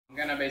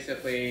gonna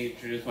basically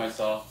introduce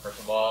myself first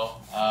of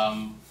all.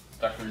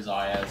 Dr.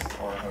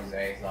 Zayas, or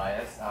Jose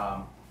Zayas.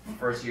 I'm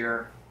first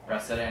year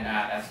resident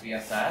at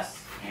SVSS,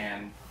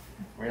 and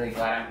really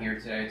glad I'm here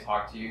today to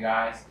talk to you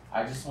guys.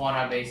 I just want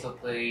to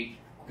basically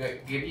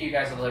give you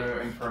guys a little bit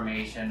of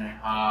information on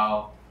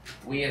how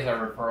we as a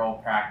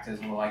referral practice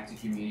would like to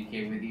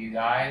communicate with you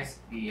guys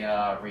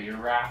via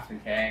radiograph,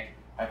 okay?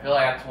 I feel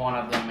like that's one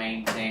of the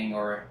main thing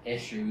or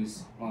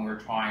issues when we're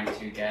trying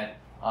to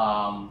get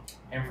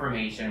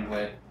information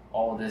with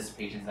all these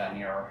patients that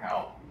need our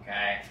help,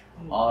 okay?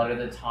 A lot of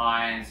the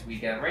times we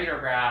get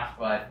radiograph,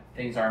 but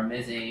things are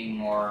missing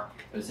or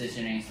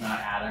positioning is not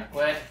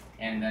adequate,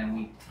 and then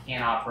we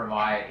cannot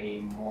provide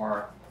a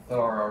more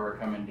thorough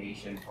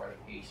recommendation for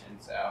the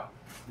patient. So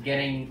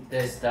getting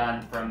this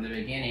done from the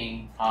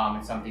beginning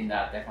is something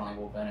that definitely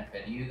will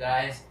benefit you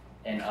guys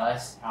and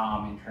us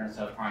in terms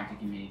of trying to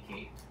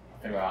communicate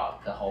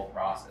throughout the whole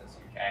process,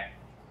 okay?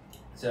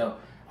 So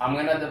I'm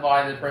gonna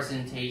divide the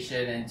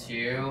presentation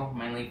into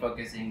mainly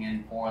focusing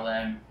in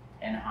forelimb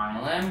and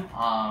hind limb.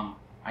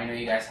 I know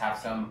you guys have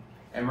some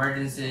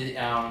emergency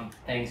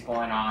things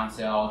going on,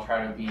 so I'll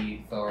try to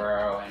be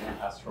thorough and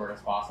as short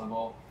as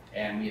possible,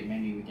 and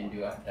maybe we can do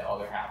the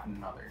other half in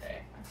another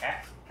day, okay?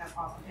 That's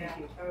awesome, thank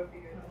you. That would be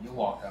good. You're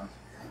welcome.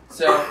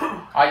 So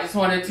I just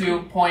wanted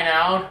to point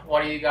out,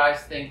 what do you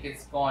guys think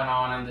is going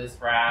on in this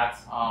rat?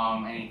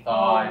 Any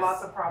thoughts? Oh,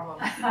 lots of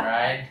problems.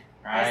 Right?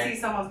 I see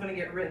someone's going to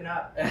get written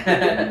up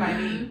by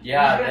me.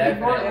 Yeah,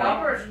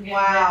 definitely.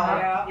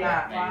 Wow.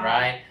 Yeah.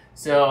 Right?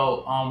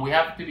 So we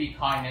have to be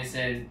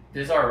cognizant.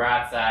 These are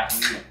rats that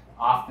we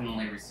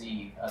oftenly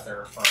receive as a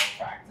referral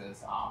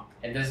practice.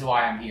 And this is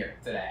why I'm here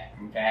today,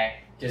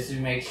 okay? Just to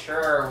make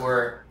sure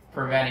we're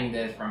preventing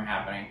this from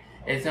happening.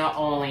 It's not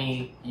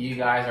only you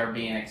guys are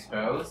being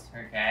exposed,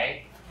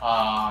 okay?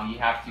 You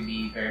have to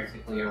be very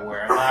particularly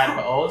aware of that,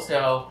 but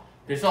also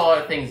there's a lot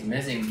of things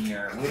missing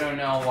here. We don't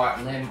know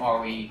what limb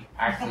are we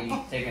actually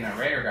taking a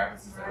radiograph.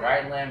 Is it the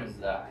right limb? Is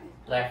it the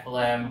left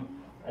limb?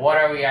 What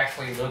are we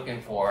actually looking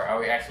for? Are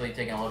we actually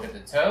taking a look at the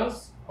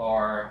toes,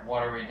 or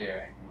what are we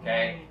doing,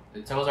 okay?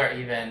 The toes are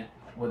even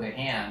with the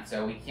hand,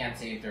 so we can't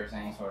see if there's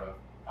any sort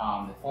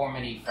of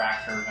deformity,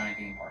 fractures, or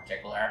anything in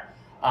particular.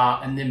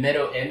 In the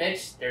middle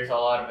image, there's a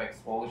lot of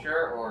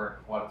exposure, or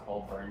what's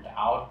called burned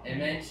out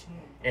image.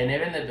 And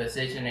even the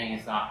positioning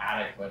is not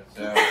adequate.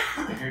 So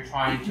if you're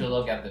trying to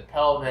look at the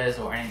pelvis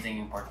or anything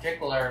in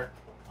particular,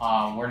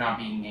 we're not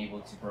being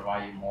able to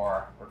provide you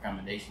more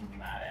recommendations on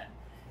that end.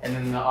 And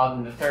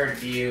then the third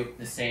view,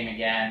 the same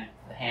again,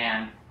 the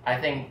hand. I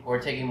think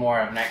we're taking more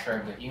of an X-ray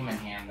of the human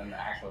hand than the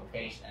actual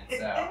patient.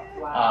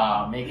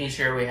 So making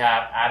sure we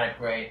have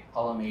adequate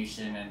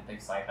collimation and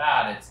things like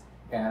that, it's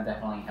gonna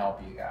definitely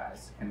help you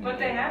guys. But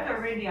they have their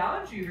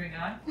radiology ring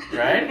on.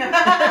 Right?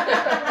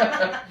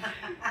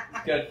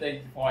 Good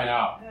thing to point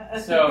out.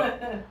 So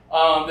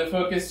the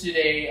focus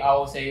today, I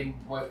will say,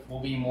 will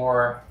be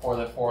more for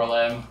the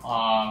forelimb.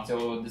 So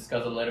we'll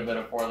discuss a little bit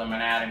of forelimb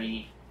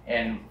anatomy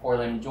and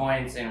forelimb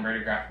joints and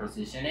radiograph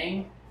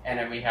positioning. And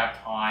if we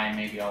have time,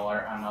 maybe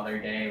another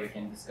day, we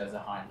can discuss the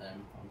hind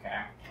limb,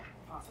 okay?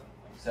 Awesome.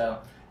 So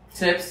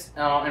tips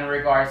in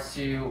regards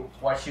to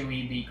what should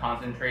we be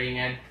concentrating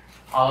in.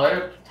 A lot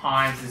of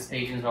times these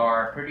patients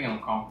are pretty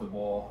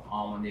uncomfortable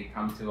when they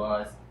come to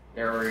us.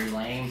 They're very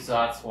lame, so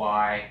that's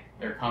why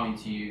they're coming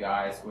to you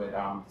guys with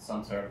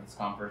some sort of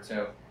discomfort.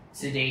 So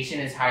sedation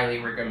is highly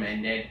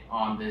recommended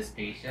on these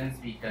patients,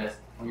 because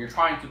when you're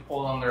trying to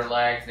pull on their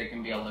legs, they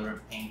can be a little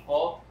bit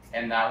painful,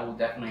 and that will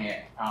definitely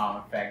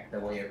affect the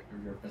way of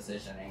your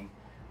positioning.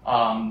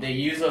 The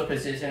use of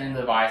positioning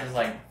devices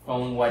like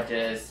foam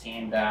wedges,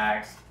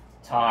 sandbags,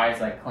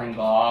 ties like cling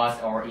gauze,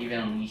 or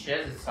even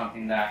leashes is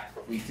something that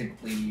we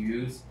typically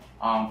use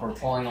for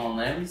pulling on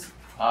limbs.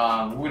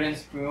 Wooden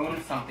spoon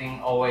is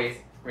something always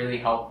really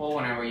helpful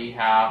whenever you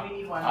have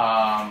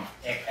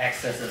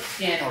excess of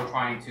skin or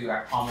trying to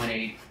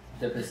accommodate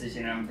the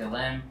position of the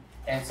limb.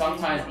 And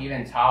sometimes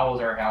even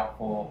towels are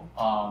helpful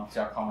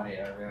to accommodate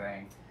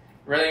everything.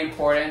 Really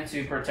important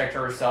to protect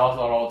ourselves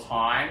at all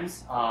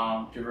times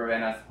to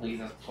prevent as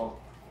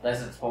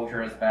less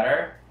exposure is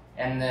better.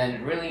 And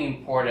then really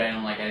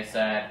important, like I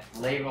said,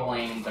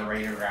 labeling the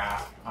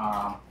radiograph,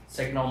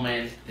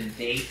 signalment, the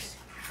date,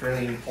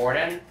 really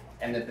important,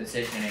 and the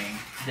positioning.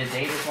 The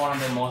date is one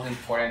of the most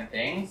important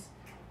things.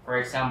 For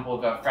example,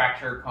 if a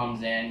fracture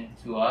comes in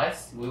to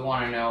us, we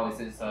want to know, is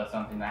this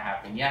something that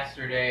happened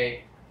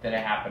yesterday? Did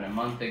it happen a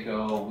month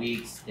ago,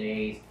 weeks,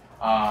 days?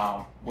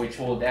 Which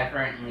will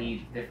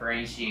definitely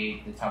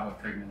differentiate the type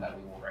of treatment that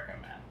we will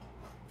recommend.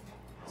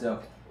 So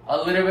a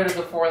little bit of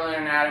the forelimb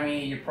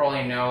anatomy, you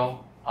probably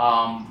know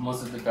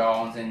most of the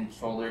bones and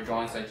shoulder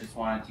joints. I just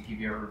wanted to give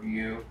you a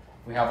review.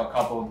 We have a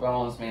couple of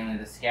bones, mainly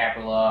the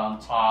scapula on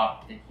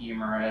top, the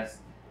humerus,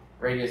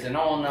 radius and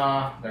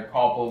ulna, the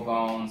carpal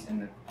bones,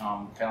 and the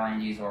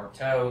phalanges or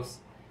toes.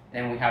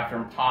 Then we have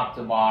from top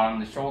to bottom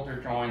the shoulder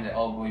joint, the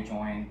elbow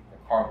joint, the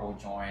carpal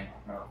joint,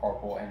 or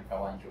carpal and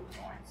phalangeal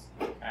joints.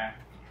 Okay.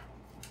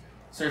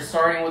 So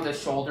starting with the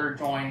shoulder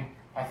joint,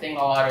 I think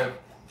a lot of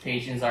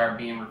patients are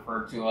being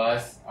referred to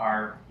us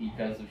are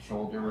because of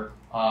shoulder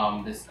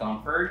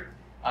discomfort.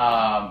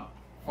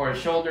 For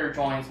shoulder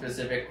joint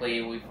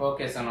specifically, we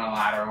focus on a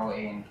lateral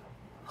and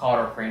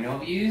caudal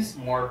views,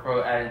 more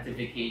for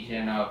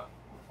identification of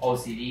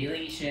OCD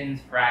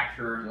lesions,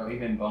 fractures, or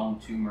even bone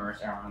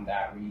tumors around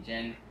that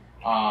region.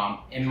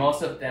 And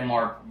most of them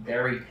are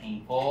very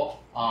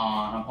painful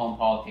upon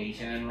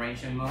palpation and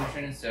range of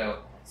motion, so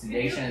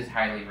sedation is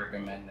highly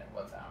recommended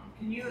with them.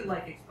 Can you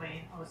like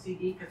explain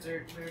OCD? Because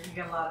we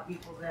get a lot of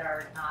people that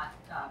are not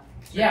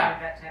Yeah.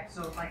 vet tech.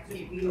 So like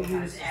if you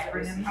use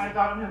acronyms, I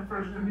got him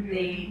first.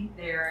 they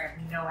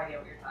have no idea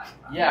what you're talking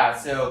about. Yeah,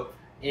 so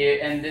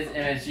in this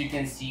image you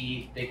can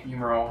see the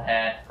humeral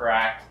head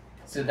cracked.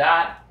 So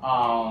that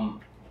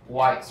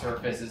white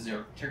surface is the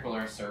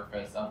articular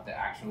surface of the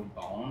actual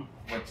bone,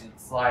 which it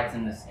slides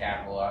in the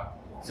scapula.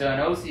 So an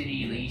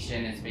OCD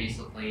lesion is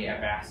basically a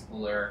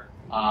vascular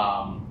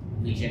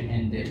lesion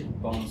in the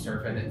bone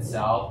surface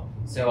itself.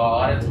 So a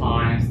lot of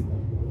times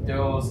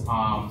those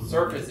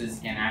surfaces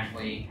can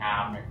actually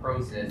have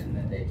necrosis and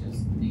then they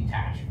just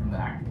detach from the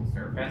actual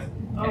surface.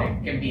 And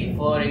it can be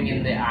floating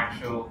in the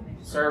actual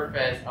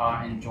surface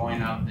and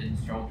join up the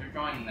shoulder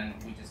joint, and then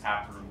we just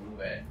have to remove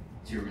it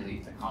to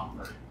relieve the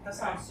comfort. That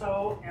sounds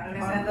so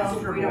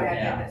uncomfortable. We don't have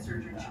to have that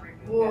surgery to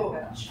remove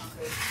that chunk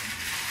of.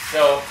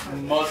 So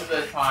most of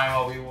the time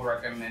what we will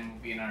recommend will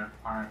be an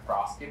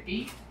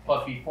arthroscopy,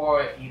 but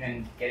before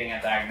even getting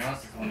a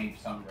diagnosis we need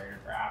some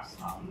radiographs.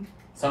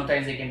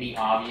 Sometimes it can be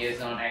obvious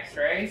on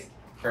x-rays,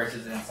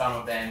 versus in some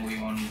of them we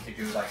will need to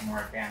do like more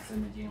advanced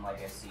imaging like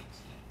a CT.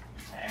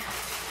 Okay.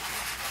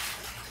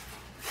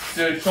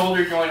 So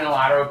shoulder joint and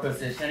lateral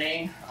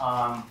positioning,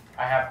 I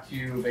have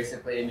two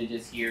basically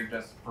images here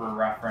just for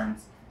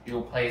reference.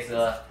 You'll place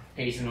a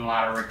patient in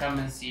lateral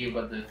recumbency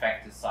with the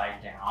affected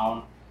side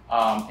down.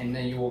 And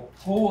then you will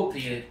pull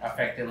the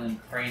affected limb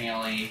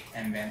cranially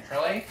and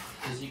ventrally.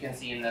 As you can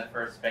see in the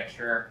first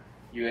picture,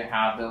 you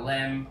have the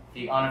limb,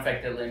 the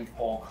unaffected limb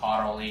pull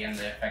caudally and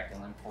the affected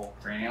limb pull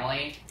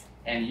cranially.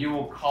 And you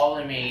will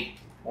collimate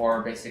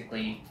or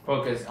basically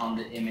focus on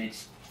the image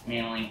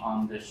mainly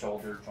on the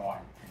shoulder joint,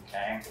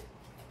 okay?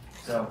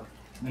 So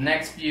the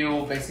next view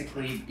will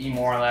basically be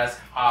more or less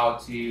how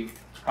to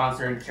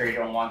concentrate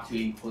on what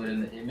to include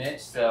in the image.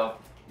 So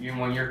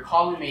when you're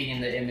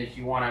collimating the image,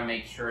 you want to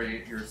make sure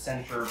that your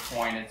center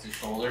point is the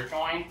shoulder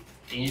joint,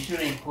 and you should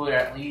include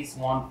at least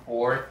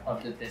 1/4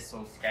 of the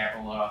distal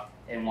scapula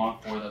and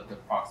 1/4 of the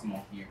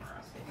proximal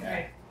humerus.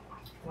 Okay.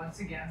 Once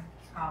again,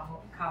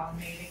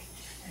 collimating.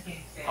 I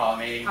can't say.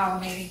 Collimating.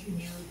 Collimating. Can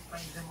you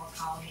explain to them what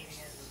collimating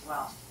is as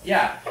well?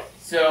 Yeah.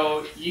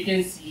 So you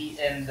can see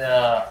in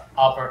the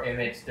upper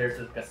image, there's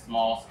like a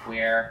small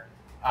square.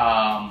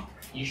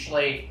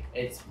 Usually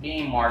it's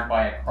being marked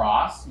by a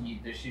cross.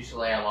 There's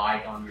usually a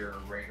light on your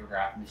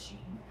radiograph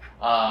machine.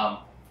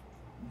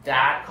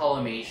 That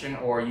collimation,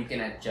 or you can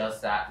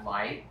adjust that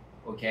light,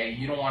 okay?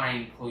 You don't want to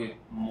include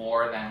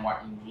more than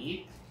what you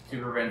need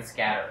to prevent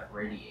scatter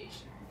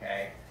radiation,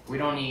 okay? We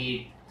don't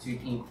need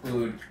to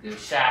include the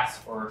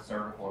chest or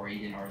cervical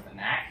region or the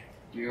neck.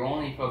 We're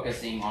only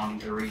focusing on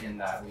the region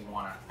that we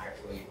want to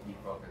actually be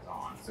focused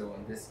on. So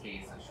in this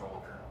case, the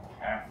shoulder,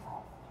 okay?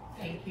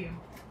 Thank you.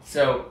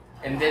 So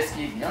in this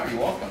case, no, you're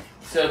welcome.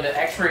 So the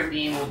X-ray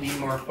beam will be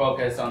more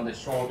focused on the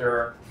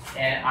shoulder,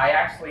 and I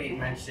actually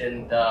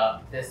mentioned the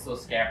distal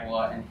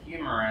scapula and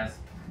humerus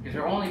because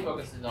we're only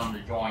focusing on the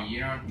joint.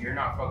 You're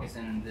not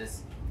focusing on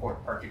this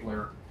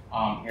particular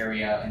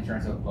area in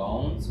terms of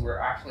bones. We're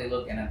actually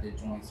looking at the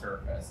joint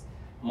surface.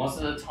 Most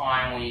of the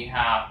time, when you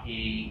have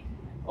a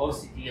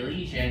OCD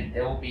lesion,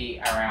 it will be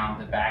around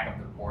the back of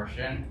the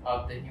portion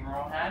of the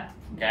humeral head.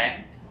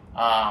 Okay,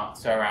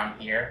 so around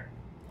here.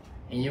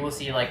 And you will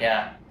see like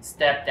a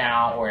step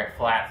down or a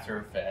flat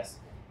surface.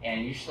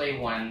 And usually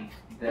when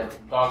the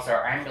dogs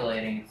are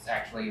ambulating, it's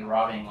actually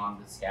rubbing on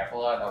the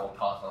scapula that will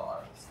cause a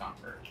lot of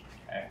discomfort.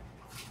 Okay.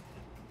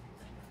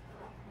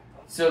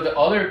 So the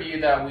other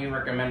view that we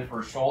recommend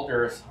for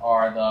shoulders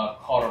are the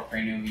caudal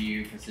cranial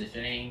view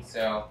positioning.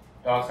 So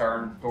dogs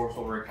are in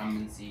dorsal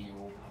recumbency, you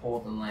will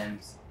pull the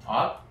limbs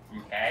up,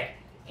 okay?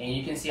 And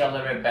you can see a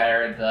little bit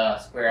better the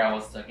square I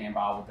was talking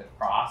about with the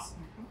cross.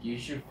 You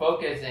should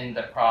focus in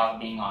the cross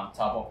being on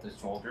top of the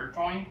shoulder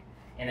joint.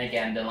 And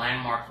again, the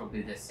landmarks will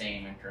be the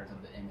same in terms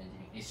of the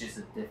imaging. It's just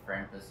a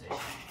different position,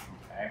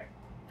 okay?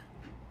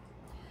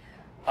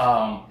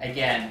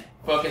 Again,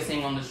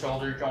 focusing on the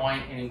shoulder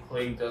joint and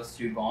including those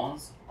two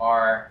bones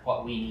are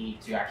what we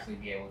need to actually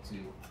be able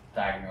to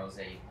diagnose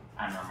a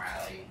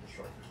abnormality in the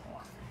shoulder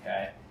joint,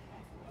 okay?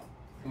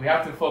 We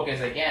have to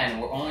focus again,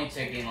 we're only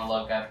taking a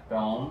look at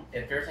bone.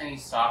 If there's any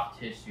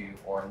soft tissue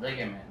or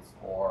ligaments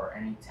or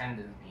any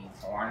tendons being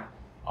torn,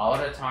 a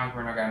lot of the times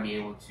we're not going to be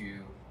able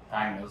to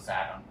diagnose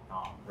that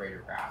on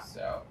radiographs.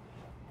 So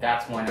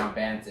that's when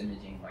advanced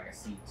imaging like a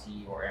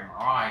CT or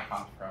MRI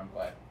comes from.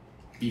 But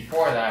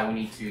before that, we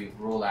need to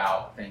rule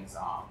out things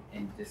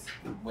in this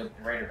with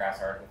radiographs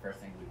are the first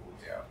thing we will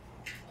do.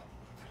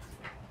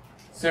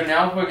 So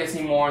now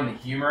focusing more on the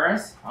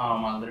humerus,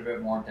 a little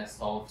bit more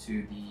distal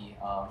to the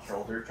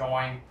shoulder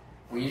joint.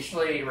 We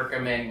usually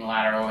recommend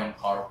lateral and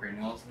caudal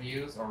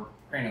views or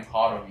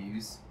cranial-caudal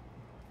views,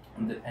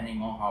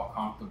 depending on how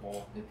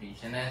comfortable the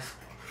patient is.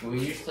 We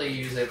usually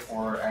use it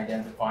for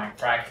identifying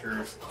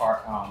fractures,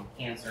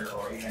 cancer,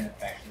 or even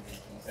infectious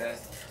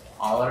diseases.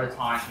 A lot of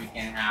times we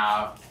can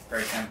have, for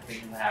example,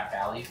 patients that have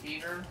valley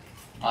fever.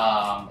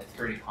 It's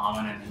pretty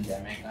common and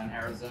endemic in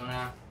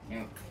Arizona.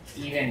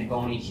 Even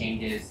bony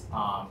changes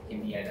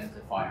can be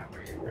identified on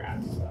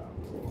radiographs.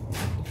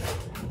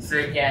 So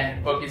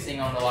again, focusing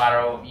on the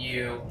lateral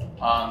view,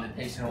 the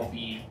patient will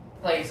be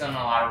placed on the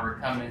lateral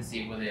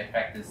recumbency with the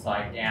affected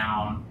side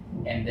down,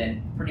 and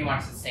then pretty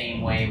much the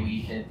same way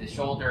we did the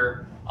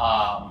shoulder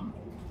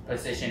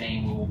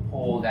positioning, we will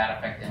pull that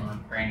affected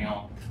limb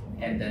cranial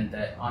and then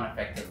the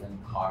unaffected limb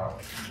caudal.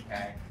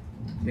 Okay.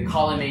 The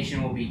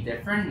collimation will be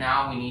different.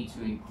 Now we need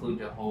to include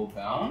the whole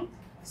bone.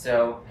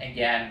 So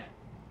again,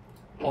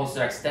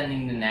 also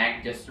extending the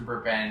neck just to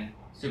prevent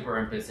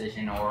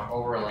superimposition or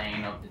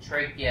overlaying of the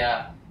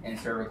trachea and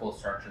cervical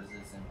structures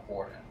is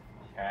important.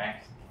 Okay.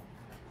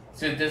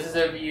 So this is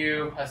a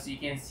view. As you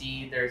can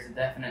see, there's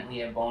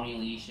definitely a bony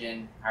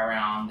lesion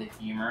around the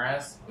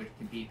humerus, which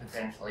could be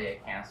potentially a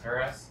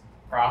cancerous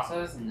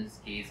process. In this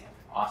case,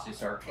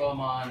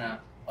 osteosarcoma in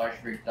a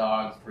large breed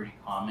dog is pretty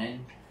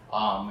common.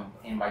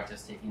 And by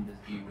just taking this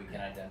view, we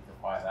can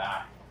identify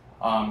that.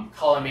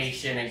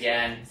 Collimation,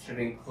 again, should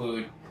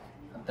include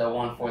the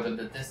 1/4 of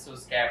the distal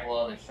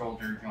scapula, the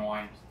shoulder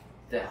joint,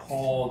 the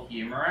whole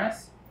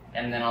humerus,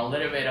 and then a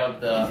little bit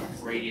of the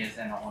radius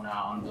and ulna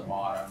on the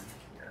bottom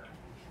here.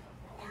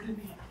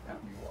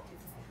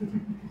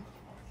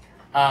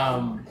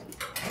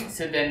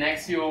 So the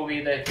next view will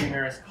be the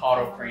humerus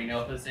caudal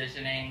cranial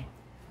positioning.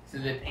 So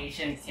the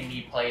patient can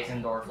be placed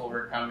in dorsal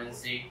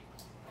recumbency,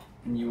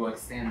 and you will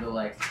extend the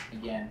legs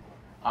again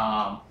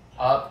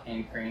up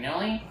and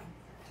cranially,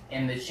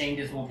 and the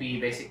changes will be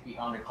basically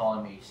on the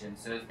collimation.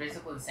 So it's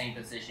basically the same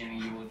position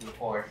you would do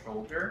for a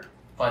shoulder,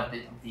 but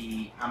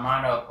the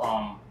amount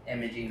of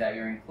imaging that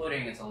you're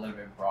including is a little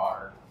bit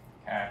broader.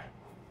 Okay,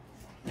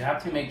 you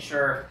have to make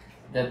sure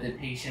that the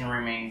patient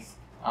remains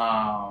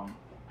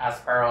as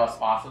parallel as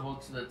possible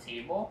to the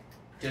table,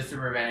 just to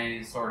prevent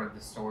any sort of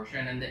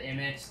distortion in the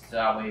image, so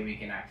that way we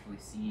can actually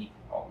see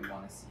what we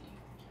want to see.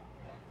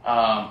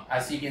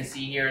 As you can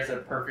see here, it's a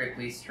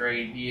perfectly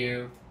straight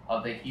view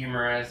of the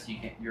humerus.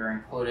 You're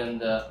including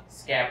the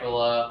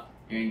scapula,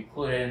 you're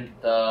including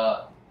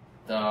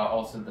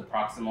also the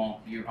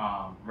proximal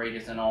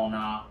radius and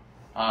ulna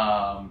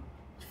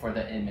for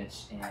the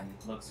image, and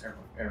it looks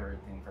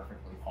everything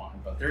perfectly fine.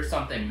 But there's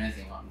something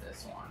missing on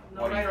this one.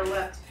 No right or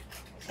left.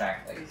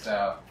 Exactly.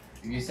 So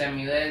if you send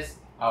me this,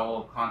 I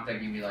will contact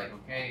you and be like,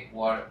 okay,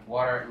 what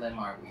limb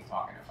are we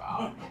talking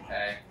about?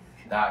 Okay,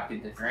 that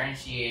could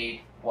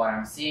differentiate what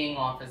I'm seeing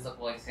on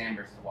physical exam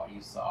versus what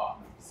you saw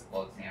on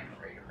physical exam and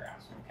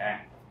radiographs.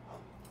 Okay.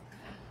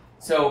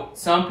 So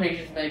some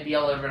patients may be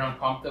a little bit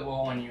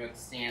uncomfortable when you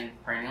extend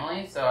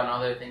cranially. So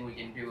another thing we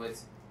can do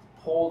is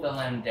pull the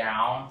limb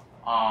down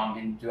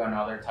and do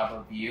another type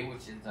of view,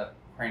 which is a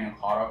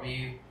cranial-caudal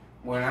view.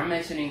 When I'm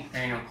mentioning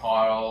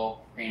cranial-caudal,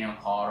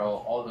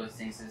 all those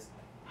things is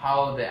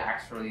how the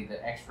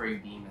X-ray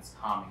beam is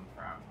coming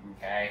from.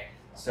 Okay,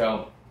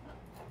 so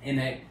in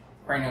a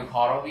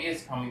cranial-caudal view,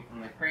 is coming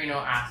from the cranial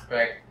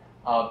aspect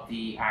of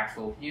the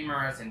actual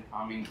humerus and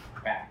coming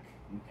back.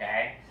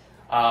 Okay,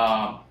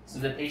 so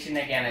the patient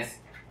again is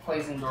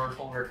placed in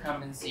dorsal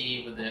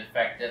recumbency with the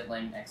affected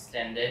limb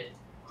extended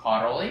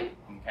caudally.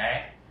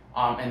 Okay.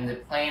 And the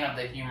plane of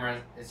the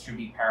humerus should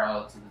be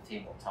parallel to the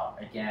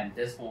tabletop. Again,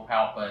 this will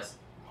help us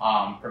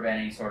prevent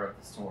any sort of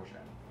distortion.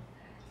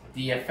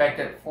 The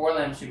affected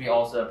forelimb should be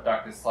also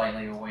abducted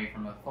slightly away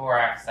from the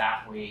thorax.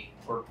 That way,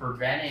 we're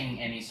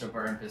preventing any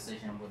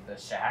superimposition with the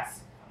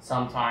chest.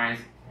 Sometimes,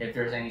 if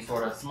there's any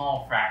sort of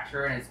small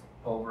fracture and it's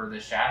over the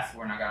chest,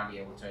 we're not going to be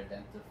able to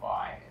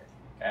identify it.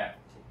 Okay.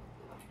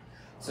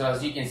 So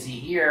as you can see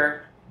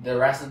here, the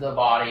rest of the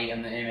body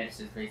in the image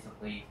is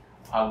basically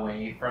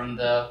away from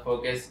the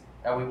focus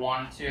that we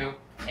wanted to,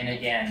 and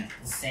again,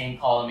 the same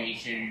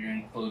collimation to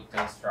include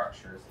those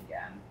structures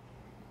again.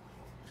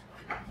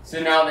 So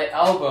now the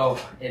elbow,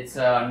 it's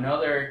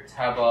another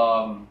type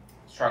of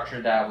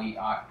structure that we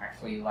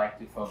actually like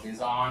to focus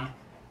on.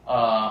 A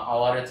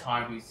lot of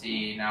times we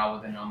see now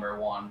with the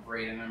 #1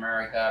 breed in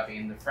America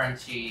being the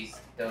Frenchies,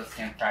 those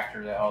can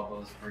fracture the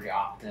elbows pretty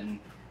often.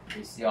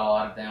 We see a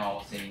lot of them, I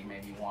will say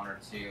maybe 1 or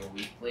 2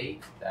 weekly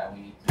that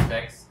we need to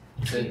fix.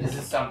 So this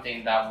is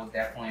something that will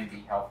definitely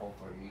be helpful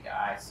for you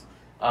guys.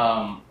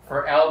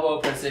 For elbow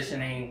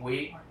positioning,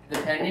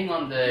 depending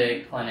on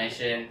the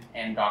clinician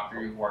and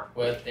doctor you work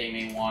with, they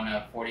may want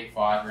a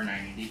 45 or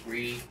 90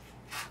 degree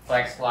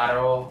flex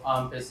lateral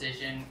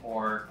position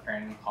or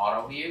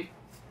cranial-caudal view.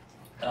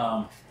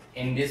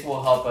 And this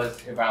will help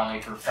us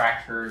evaluate for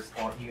fractures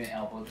or even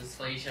elbow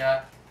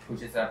dysplasia,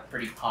 which is a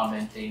pretty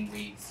common thing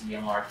we see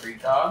in large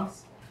breed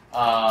dogs.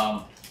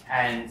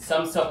 And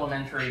some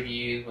supplementary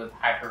views with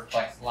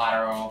hyperflex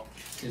lateral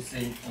just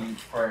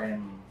for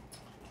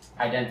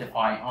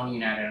identifying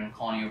ununited and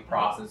colonial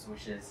process,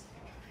 which is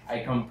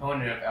a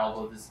component of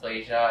elbow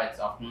dysplasia. It's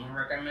often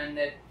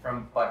recommended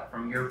but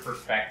from your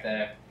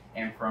perspective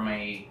and from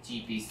a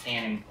GP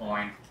standing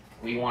point,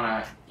 we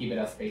want to keep it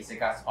as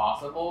basic as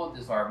possible.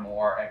 These are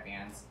more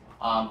advanced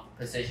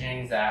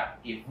positionings that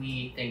if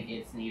we think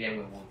it's needed,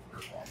 we will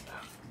perform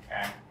them.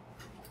 Okay,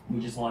 we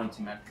just wanted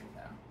to mention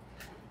them.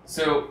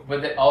 So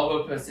with the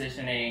elbow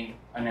positioning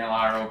and the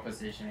lateral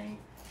positioning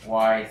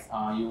wise,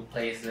 you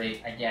place the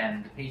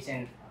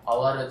patient a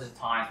lot of the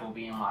times will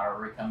be in lateral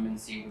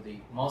recumbency with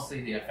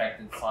mostly the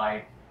affected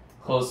side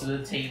close to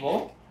the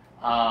table,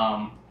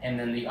 and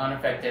then the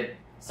unaffected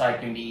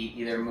side can be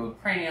either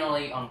moved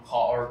cranially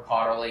or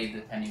caudally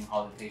depending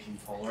how the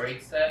patient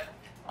tolerates it.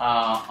 A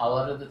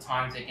lot of the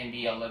times it can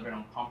be a little bit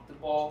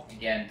uncomfortable.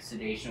 Again,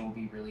 sedation will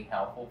be really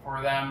helpful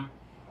for them.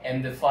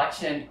 And the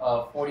flexion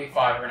of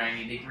 45 or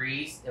 90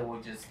 degrees, it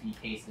will just be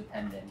case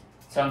dependent.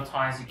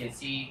 Sometimes you can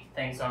see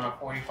things on a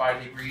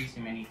 45 degrees,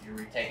 you may need to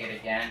retake it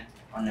again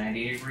on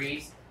 90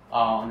 degrees in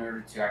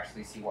order to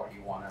actually see what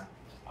you want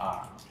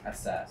to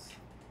assess.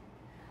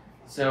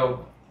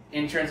 So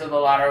in terms of the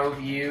lateral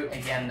view,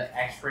 again, the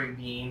X-ray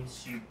beam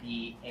should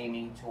be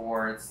aiming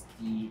towards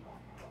the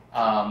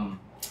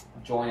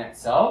joint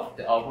itself,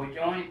 the elbow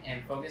joint,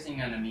 and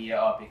focusing on the medial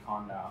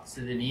epicondyle.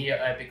 So the medial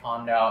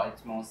epicondyle,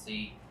 it's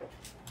mostly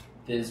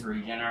this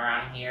region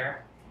around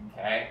here,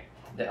 okay?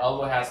 The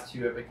elbow has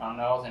 2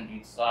 epicondyles on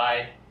each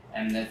side,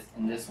 and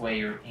in this way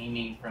you're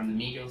aiming from the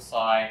medial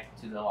side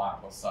to the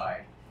lateral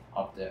side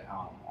of the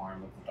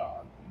arm of the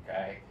dog,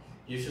 okay?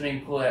 You should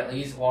include at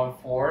least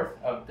 1/4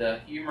 of the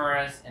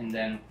humerus and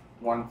then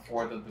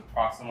 1/4 of the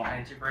proximal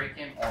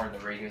antebrachium or the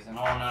radius and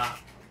ulna.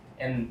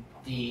 And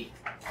the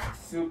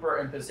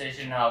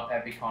superimposition of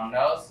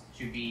epicondyles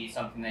should be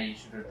something that you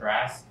should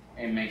address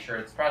and make sure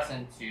it's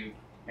present to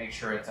make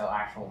sure it's an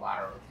actual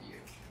lateral view,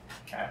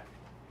 okay?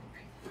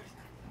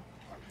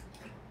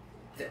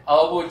 The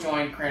elbow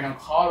joint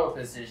craniocaudal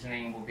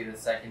positioning will be the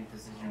second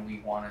position we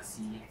want to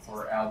see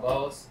for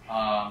elbows.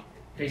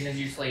 Patients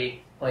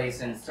usually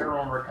place in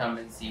sternal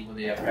recumbency with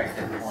the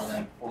affected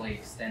forelimb fully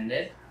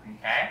extended,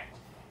 okay?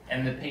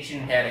 And the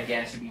patient head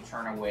again should be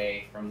turned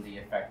away from the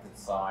affected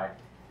side.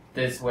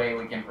 This way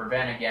we can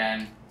prevent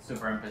again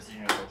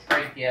superimposition of the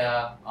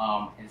trachea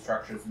and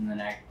structures in the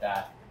neck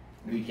that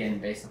we can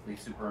basically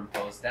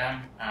superimpose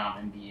them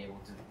and be able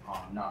to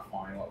not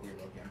find what we're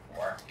looking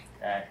for,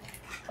 okay?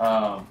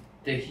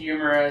 The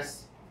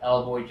humerus,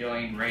 elbow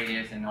joint,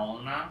 radius, and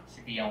ulna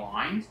should be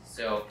aligned.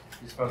 So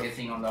just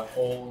focusing on the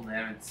whole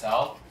limb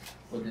itself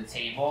with the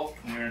table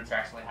in order to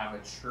actually have a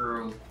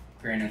true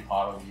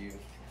craniocaudal view.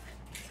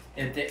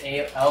 If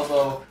the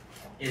elbow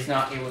is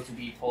not able to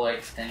be fully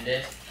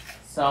extended,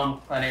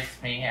 some clinics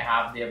may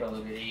have the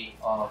ability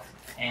of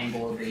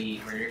angle the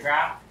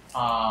radiograph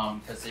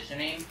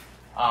positioning.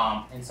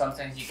 And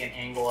sometimes you can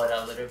angle it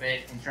a little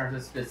bit in terms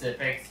of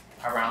specifics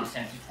around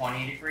 10 to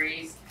 20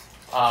 degrees.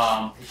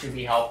 It should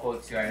be helpful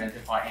to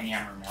identify any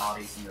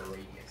abnormalities in the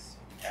radius,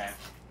 okay?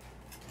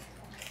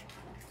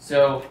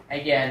 So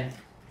again,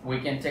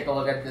 we can take a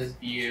look at this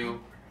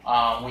view.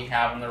 We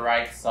have on the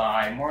right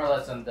side, more or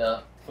less on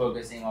the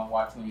focusing on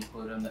what to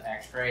include on the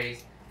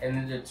x-rays. And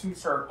then the 2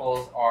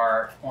 circles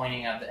are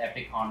pointing at the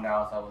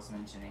epicondyles I was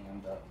mentioning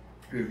in the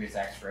previous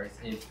x-rays.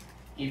 If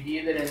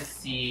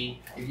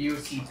you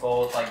see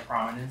both like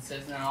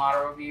prominences in a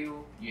lateral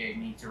view, you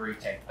need to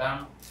retake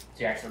them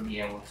to actually be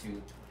able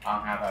to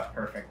have a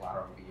perfect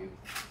lateral view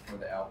for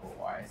the elbow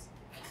wise.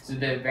 So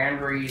the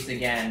boundaries,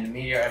 again, the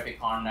medial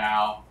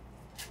epicondyle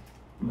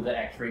with the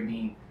x-ray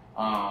being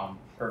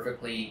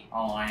perfectly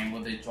aligned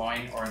with the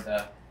joint or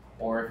the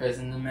orifice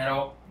in the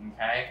middle,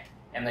 okay?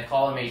 And the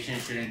collimation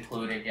should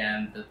include,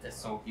 again, the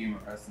distal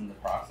humerus and the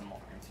proximal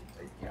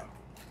antebrachium.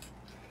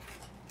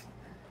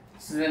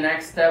 So the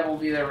next step will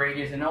be the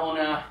radius and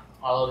ulna.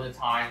 All of the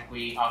time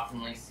we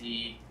often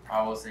see,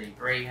 I will say,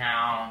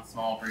 greyhound,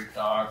 small breed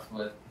dogs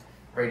with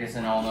radius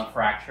and ulna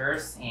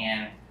fractures,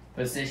 and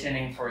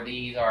positioning for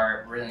these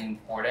are really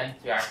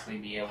important to actually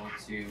be able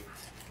to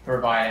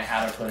provide an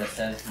adequate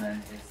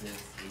assessment. Is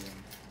this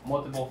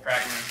multiple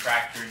fragment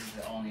fractures? Is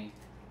it only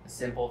a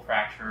simple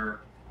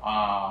fracture?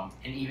 And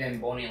even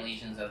bony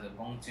lesions as a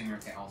bone tumor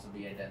can also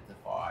be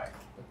identified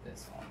with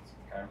this one,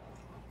 okay?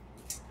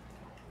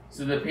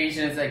 So the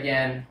patients,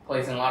 again,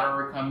 placed in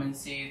lateral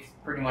recumbency, it's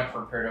pretty much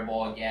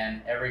repeatable.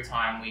 Again, every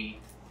time we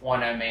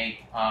want to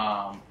make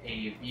a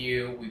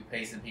view, we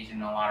place the patient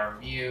in a lateral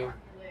view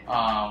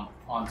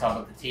on top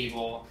of the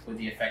table with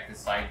the affected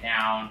side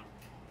down.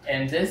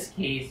 In this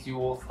case, you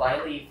will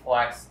slightly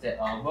flex the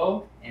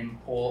elbow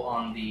and pull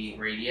on the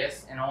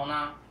radius and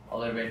ulna a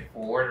little bit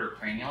forward or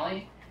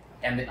cranially,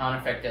 and the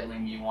unaffected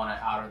limb you want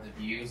it out of the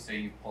view, so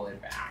you pull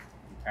it back,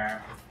 okay?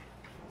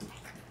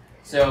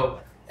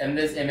 So in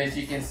this image,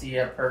 you can see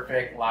a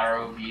perfect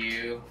lateral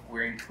view.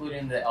 We're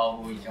including the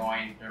elbow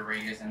joint, the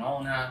radius and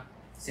ulna,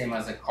 same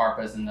as the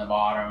carpus in the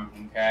bottom,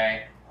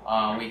 okay?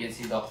 We can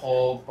see the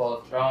whole,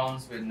 both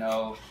bones with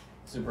no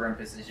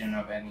superimposition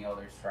of any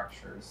other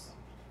structures.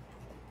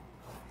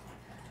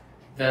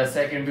 The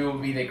second view will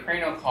be the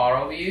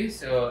craniocaudal view,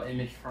 so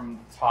image from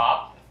the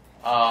top.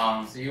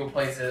 So you'll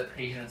place the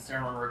patient in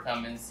sternal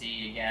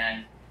recumbency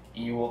again,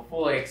 and you will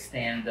fully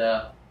extend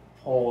the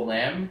whole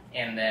limb,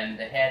 and then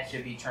the head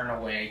should be turned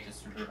away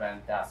just to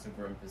prevent that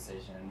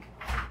superimposition.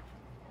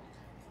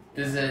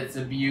 This is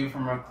a view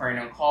from a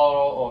cranial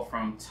caudal or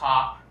from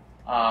top,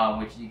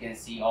 which you can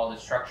see all the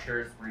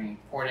structures, really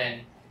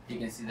important. You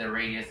can see the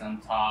radius on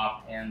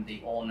top and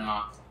the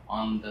ulna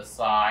on the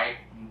side,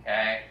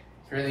 okay?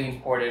 It's really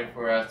important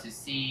for us to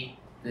see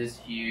this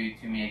view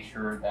to make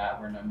sure that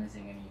we're not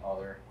missing any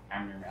other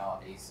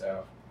abnormalities.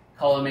 So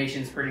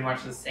collimation is pretty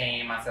much the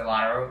same as a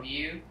lateral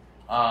view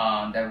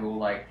that we will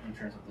like in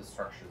terms of the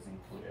structures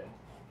included.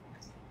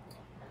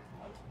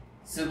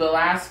 So the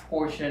last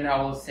portion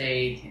I will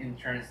say in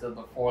terms of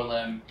the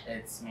forelimb,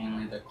 it's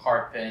mainly the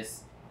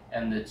carpus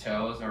and the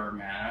toes or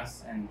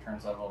manus in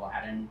terms of a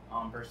Latin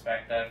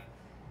perspective.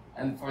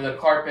 And for the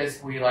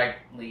carpus, we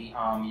likely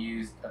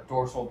use a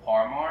dorsal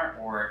palmar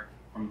or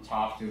from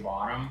top to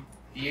bottom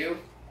view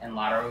and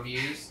lateral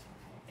views.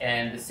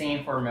 And the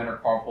same for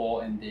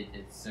metacarpal and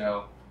digits.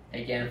 So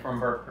again,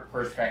 from a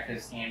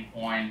perspective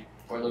standpoint,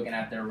 we're looking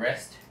at the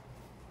wrist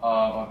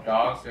of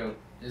dogs. So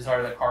these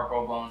are the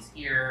carpal bones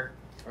here.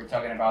 We're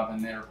talking about the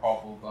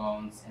metacarpal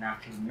bones, and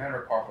after the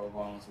metacarpal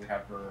bones, we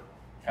have the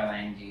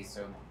phalanges.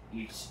 So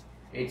each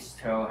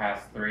toe has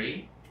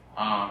 3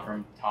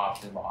 from top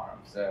to bottom.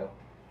 So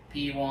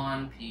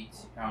P1,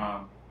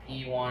 P2,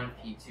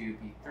 P2,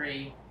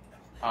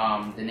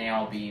 P3. The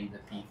nail being the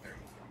P3.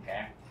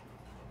 Okay.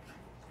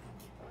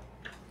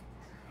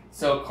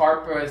 So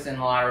carpus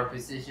and lateral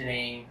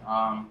positioning.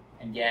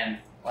 Again,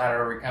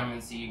 lateral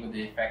recumbency with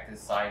the affected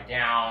side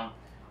down.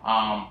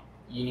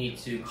 You need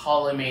to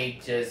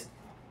collimate just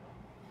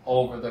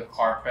over the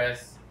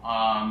carpus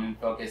and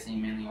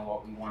focusing mainly on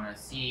what we want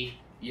to see.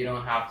 You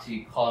don't have to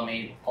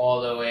collimate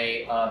all the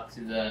way up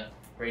to the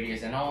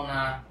radius and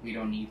ulna. We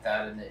don't need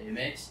that in the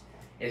image.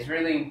 It's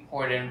really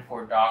important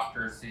for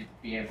doctors to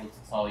be able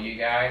to tell you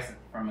guys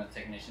from a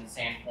technician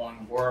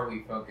standpoint, where are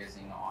we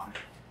focusing on?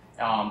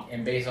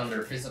 And based on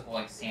their physical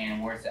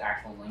exam, where's the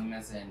actual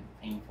lameness and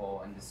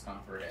painful and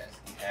discomfort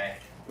is, okay?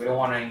 We don't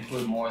want to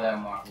include more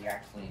than what we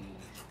actually need.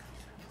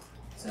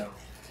 So,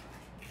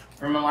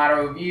 from a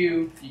lateral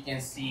view, you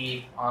can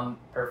see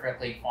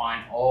perfectly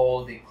fine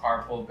all the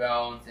carpal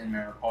bones and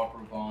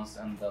metacarpal bones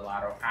on the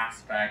lateral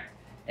aspect,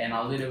 and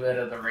a little bit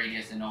of the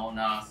radius and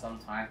ulna.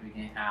 Sometimes we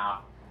can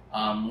have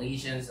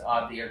lesions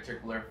of the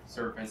articular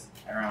surface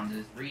around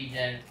this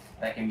region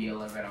that can be a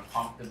little bit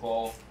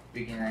uncomfortable.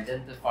 We can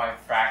identify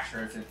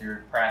fractures if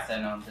they're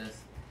present on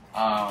this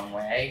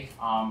way,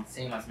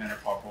 same as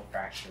metacarpal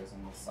fractures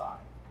on this side.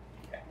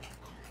 Okay.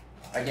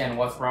 Again,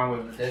 what's wrong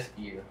with this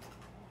view?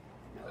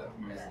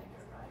 Missing.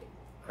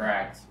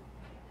 Correct.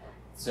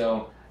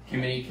 So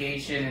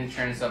communication in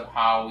terms of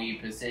how we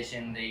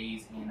position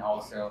these, and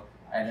also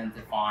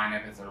identifying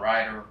if it's a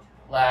right or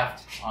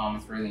left,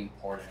 is really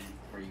important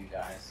for you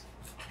guys.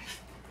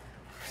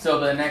 So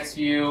the next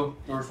view,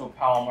 dorsal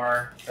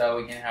palmar. So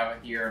we can have it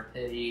here,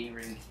 pity,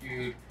 really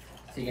cute.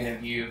 Taking a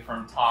view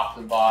from top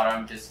to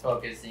bottom, just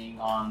focusing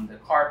on the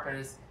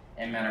carpus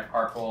and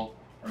metacarpal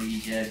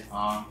region.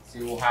 So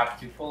you will have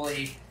to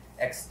fully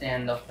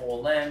extend the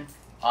whole limb.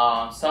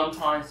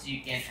 Sometimes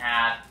you can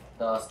add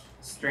the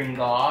string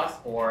gauze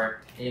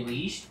or a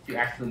leash to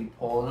actually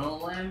pull in the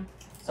limb.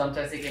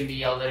 Sometimes it can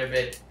be a little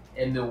bit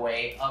in the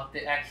way of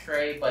the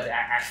x-ray, but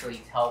actually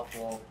it's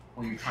helpful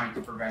when you're trying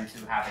to prevent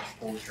to have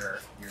exposure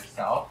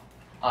yourself.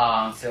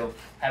 So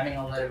having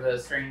a little bit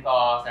of string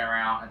gauze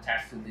around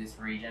attached to this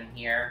region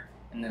here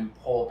and then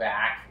pull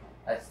back,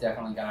 that's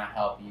definitely gonna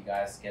help you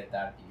guys get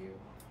that view.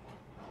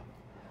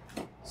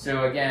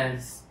 So again,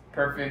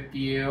 perfect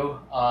view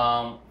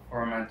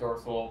from a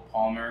dorsal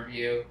palmar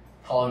view.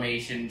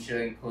 Collimation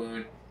should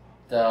include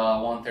the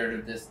 1/3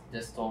 of this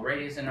distal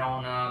radius and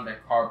ulna, the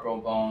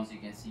carpal bones, you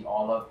can see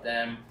all of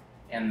them,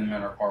 and the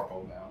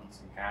metacarpal bones,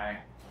 okay?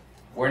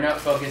 We're not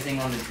focusing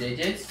on the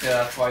digits, so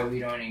that's why we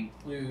don't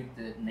include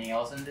the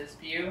nails in this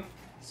view.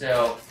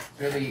 So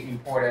it's really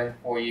important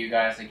for you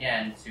guys,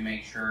 again, to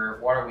make sure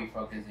what are we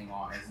focusing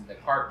on? Is it the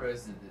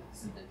carpus?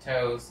 Is it the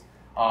toes?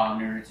 In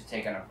order to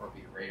take an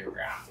appropriate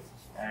radiograph,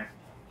 okay?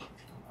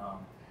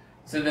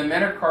 So the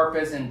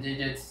metacarpus and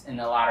digits in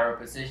the lateral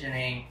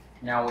positioning,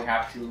 now we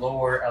have to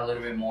lower a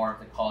little bit more of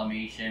the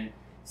collimation.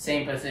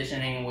 Same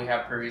positioning we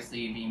have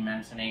previously been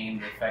mentioning,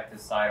 the affected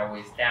side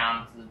always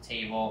down to the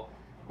table.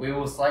 We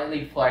will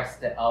slightly flex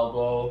the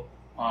elbow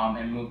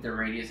and move the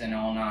radius and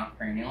ulna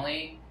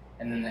cranially,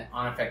 and then the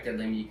unaffected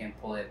limb you can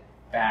pull it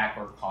back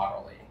or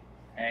caudally,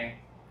 okay?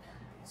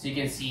 So you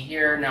can see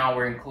here now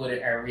we're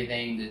included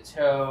everything, the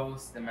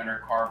toes, the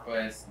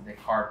metacarpus, the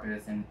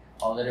carpus, and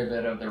a little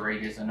bit of the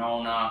radius and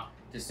ulna,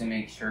 just to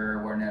make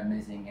sure we're not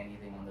missing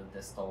anything on the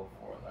distal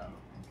for them,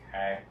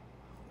 okay?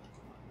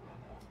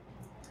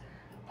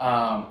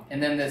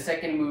 And then the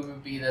second move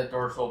would be the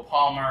dorsal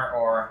palmar,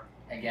 or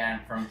again,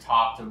 from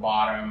top to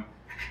bottom.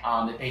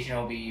 The patient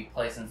will be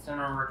placed in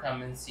sternal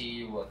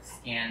recumbency, will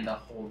extend the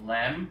whole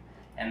limb,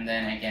 and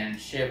then again,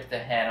 shift the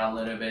head a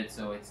little bit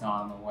so it's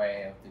not in the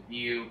way of the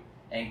view,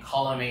 and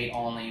collimate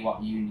only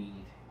what you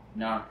need,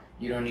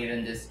 You don't need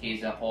in this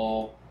case a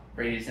whole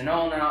radius and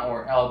ulna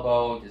or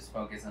elbow. Just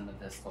focus on the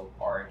distal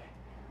part.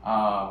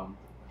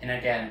 And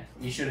again,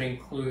 you should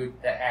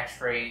include the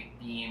X-ray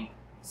beam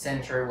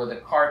centered with the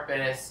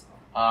carpus,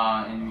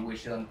 and we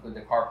should include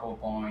the carpal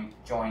bone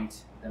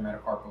joint, the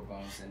metacarpal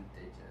bones, and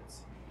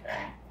digits.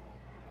 Okay,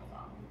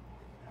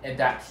 and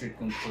that should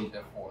conclude the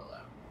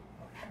forelimb.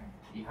 Okay.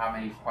 Do you have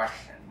any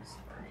questions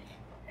for me?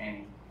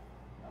 Any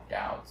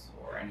doubts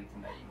or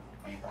anything that you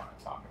may want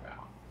to talk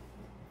about?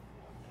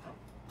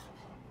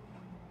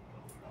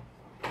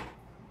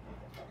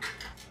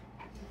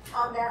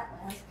 On that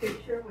last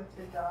picture with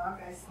the dog,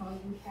 I saw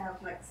you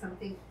have like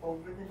something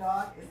over the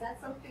dog. Is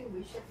that something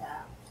we should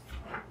have?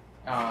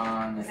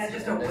 Is that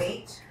just a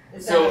weight?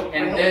 Is So that a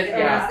in weight, this, or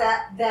yeah.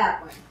 is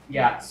that one?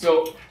 Yeah,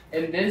 so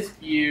in this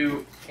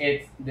view,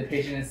 it's the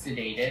patient is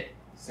sedated,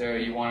 so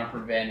you want to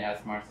prevent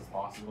as much as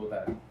possible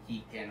that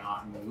he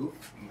cannot move.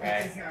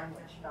 Okay. Because I'm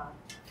which dog?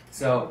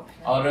 So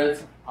a lot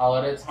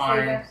of Say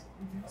time, that.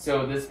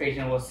 so this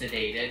patient was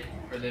sedated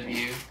for the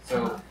view.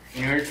 So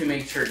in order to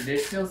make sure they're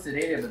still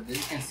sedated, but they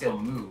can still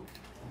move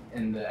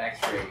in the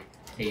X-ray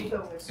table.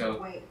 So it's So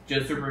a weight.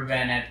 just to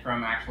prevent it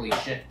from actually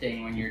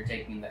shifting when you're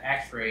taking the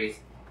X-rays,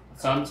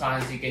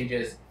 sometimes you can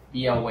just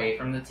be away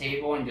from the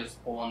table and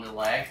just pull on the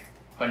leg,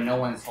 but no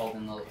one's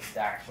holding the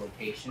actual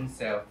patient.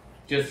 So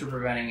just for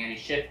preventing any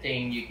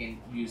shifting, you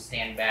can use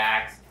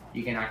sandbags.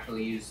 You can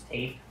actually use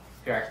tape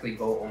to actually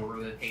go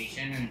over the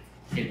patient and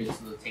tape it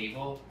to the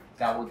table.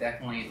 That will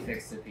definitely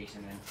fix the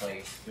patient in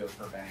place to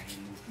prevent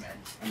any movement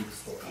and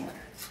distortion.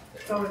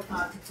 So it's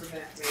not to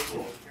prevent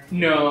radiation?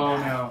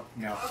 No.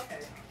 Okay.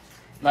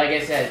 Like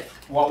I said,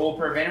 what will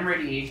prevent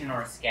radiation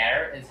or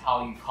scatter is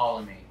how you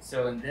collimate.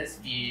 So in this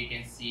view, you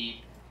can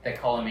see the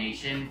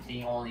collimation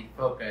being only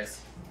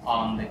focused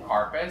on the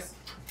carpus.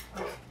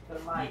 The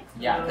light.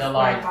 Yeah, the little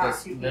light, box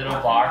this you keep little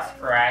talking box, about.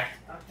 correct.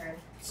 Okay.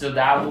 So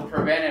that will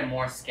prevent it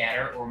more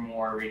scatter or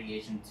more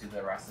radiation to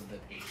the rest of the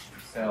patient.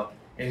 So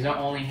it's not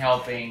only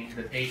helping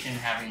the patient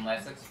having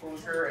less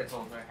exposure, it's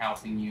also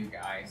helping you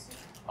guys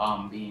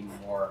being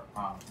more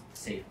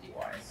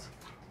safety-wise.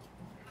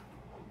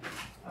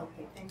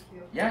 Okay, thank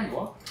you. Yeah, you're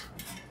welcome.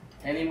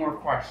 Any more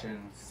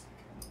questions?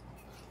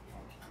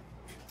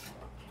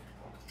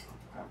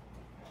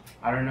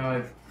 I don't know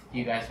if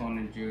you guys want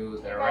to do the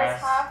If you guys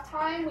rest. have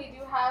time, we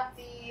do have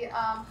the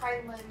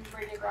hind limb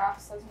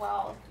radiographs as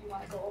well, if you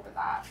want to go over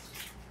that.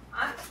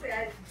 Honestly,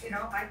 I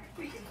think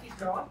we can keep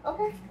going.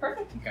 Okay,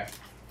 perfect. Okay.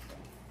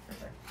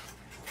 Perfect.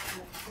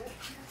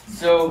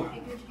 So,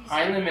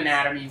 hind limb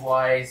anatomy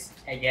wise,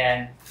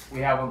 again, we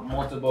have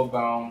multiple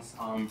bones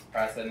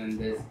present in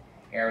this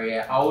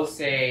area. I would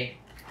say,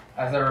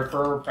 as a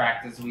referral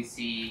practice, we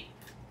see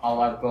a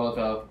lot both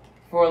of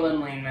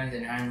forelimb lameness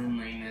and hind limb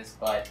lameness,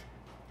 but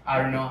I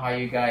don't know how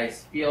you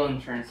guys feel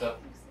in terms of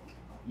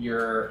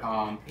your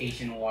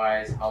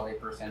patient-wise, how they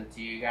present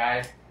to you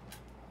guys.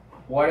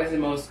 What is the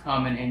most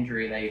common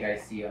injury that you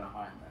guys see on a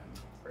hind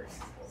limb?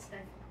 First,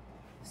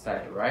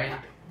 stifle, right?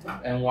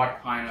 And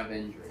what kind of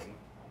injury?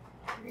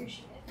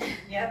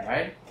 Yep.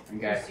 Right?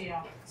 Okay.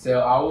 Yeah. So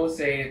I will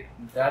say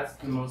that's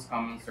the most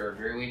common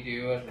surgery we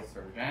do as a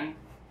surgeon.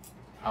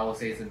 I will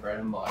say it's a bread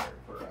and butter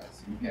for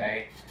us.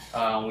 Okay.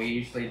 We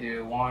usually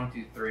do 1,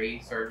 2, 3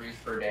 surgeries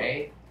per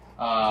day.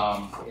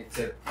 It's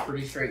a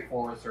pretty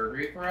straightforward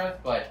surgery for us,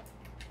 but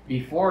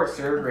before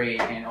surgery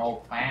and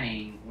all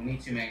planning, we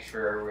need to make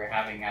sure we're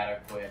having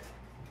adequate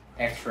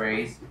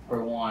X-rays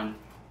for 1,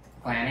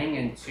 planning,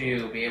 and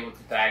 2, be able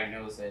to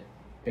diagnose it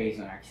based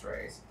on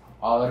X-rays.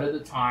 A lot of the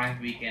times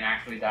we can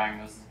actually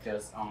diagnose it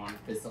just on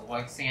physical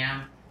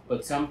exam,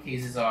 but some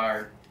cases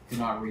do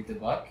not read the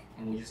book,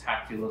 and we just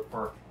have to look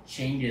for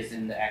changes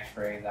in the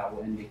X-ray that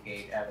will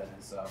indicate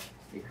evidence of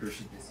a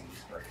cruciate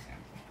disease, for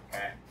example.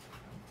 Okay.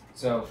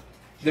 So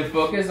the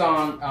focus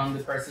on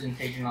the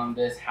presentation on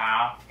this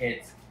half,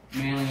 it's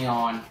mainly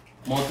on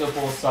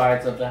multiple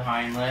sides of the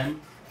hind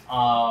limb,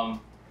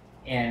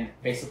 and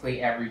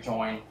basically every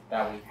joint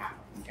that we have.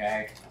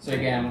 Okay. So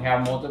again, we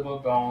have multiple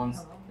bones: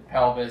 the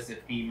pelvis, the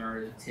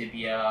femur, the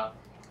tibia,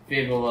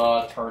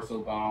 fibula, tarsal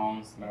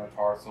bones,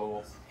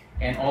 metatarsals,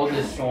 and all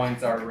these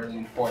joints are really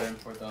important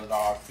for the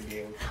dogs to be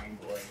able to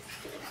ambulate.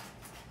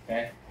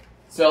 Okay.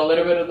 So a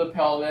little bit of the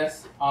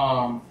pelvis.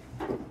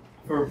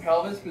 For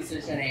pelvis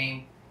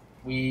positioning,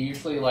 we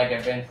usually like a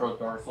ventral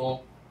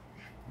dorsal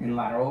and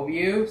lateral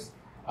views,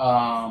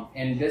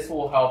 and this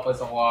will help us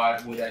a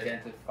lot with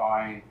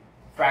identifying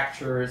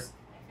fractures.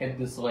 Hip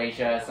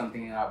dyslexia is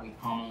something that we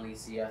commonly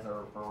see as a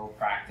referral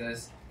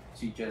practice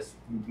to just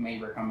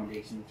make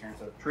recommendations in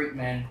terms of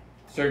treatment,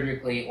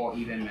 surgically, or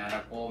even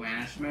medical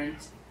management.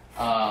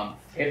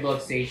 Hip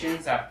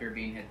luxations after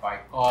being hit by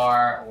a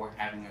car or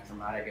having a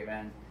traumatic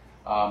event,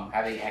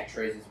 having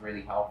X-rays is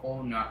really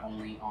helpful, not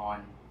only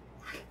on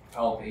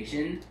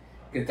elevation,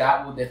 because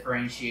that will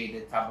differentiate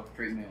the type of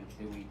treatment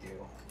that we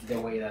do, the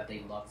way that they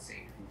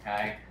luxate,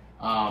 okay?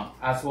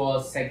 As well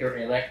as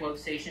sacroiliac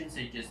luxation,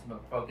 so just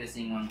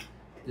focusing on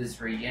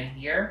this region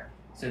here.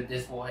 So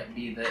this will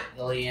be the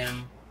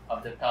ilium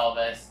of the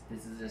pelvis.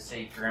 This is the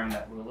sacrum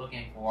that we're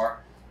looking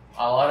for.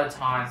 a lot of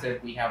times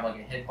if we have like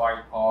a hit by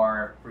a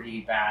car, a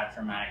pretty bad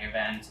traumatic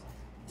event,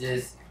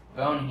 this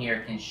bone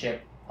here can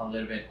shift a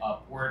little bit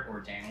upward or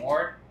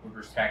downward with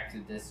respect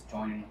to this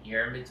joint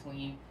here in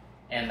between,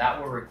 and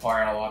that will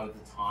require a lot of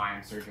the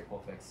time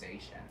surgical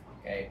fixation.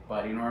 Okay,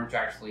 but in order to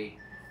actually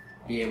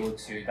be able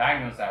to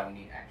diagnose that, we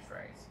need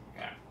X-rays.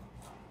 Okay.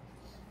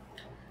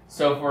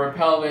 So for a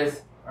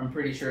pelvis, I'm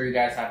pretty sure you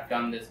guys have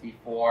done this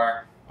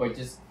before, but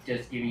just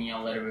giving you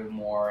a little bit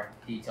more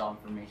detailed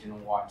information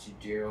on what to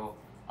do.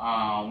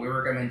 We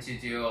recommend to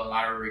do a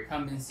lateral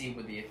recumbency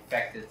with the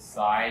affected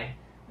side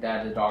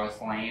that the dog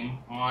is laying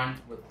on,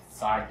 with the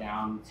side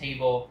down the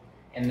table,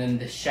 and then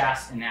the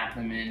chest and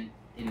abdomen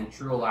in a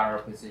true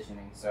lateral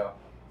positioning. So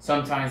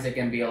sometimes it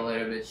can be a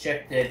little bit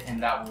shifted,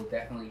 and that will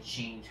definitely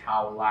change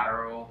how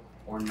lateral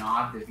or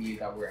not the view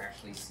that we're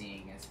actually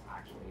seeing is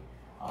actually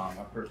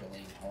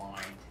appropriately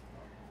aligned.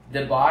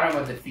 The bottom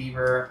of the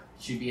femur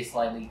should be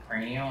slightly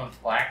cranial and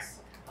flexed.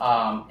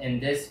 In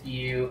this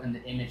view, in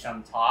the image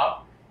on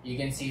top, you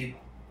can see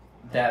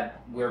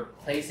that we're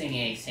placing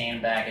a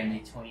sandbag in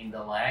between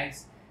the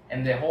legs.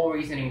 And the whole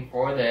reasoning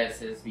for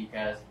this is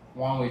because,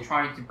 one, we're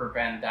trying to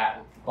prevent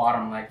that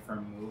bottom leg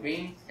from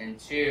moving, and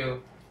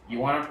two, you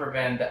want to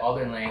prevent the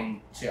other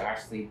leg to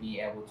actually be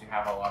able to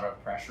have a lot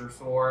of pressure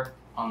sore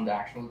on the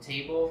actual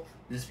table.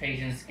 These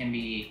patients can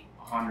be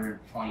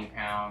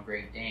 120-pound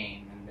Great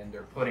Dane, and then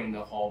they're putting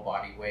the whole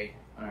body weight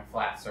on a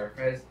flat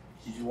surface.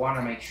 So you want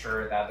to make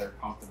sure that they're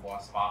comfortable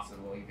as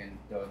possible, even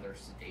though they're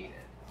sedated.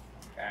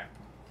 Okay.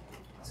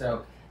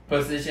 So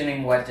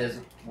positioning wedges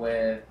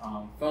with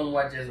foam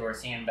wedges or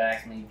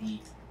sandbags may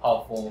be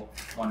helpful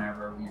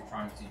whenever we're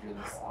trying to do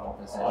this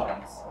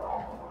positions.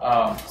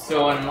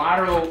 So in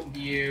lateral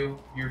view,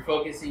 you're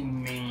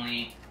focusing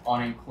mainly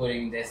on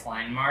including this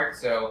landmark.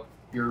 So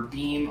your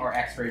beam or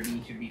X-ray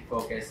beam should be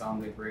focused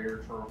on the greater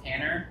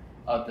trochanter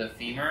of the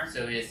femur.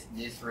 So it's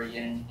this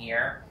region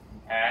here.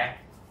 Okay.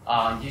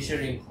 You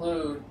should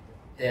include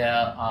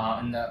the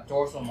in the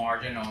dorsal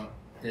margin of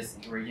this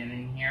region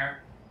in here,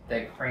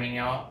 the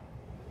cranial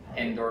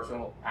and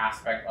dorsal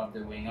aspect of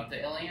the wing of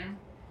the ilium.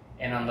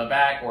 And on the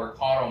back or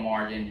caudal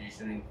margin, you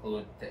should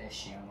include the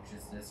ischium, which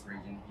is this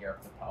region here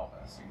of the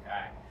pelvis.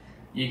 Okay.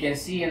 You can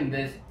see in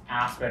this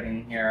aspect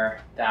in here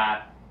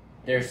that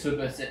there's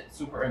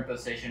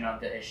superimposition of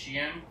the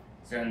ischium.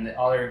 So in the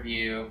other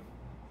view,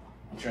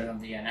 in terms of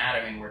the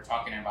anatomy, we're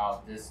talking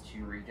about these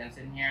two regions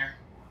in here.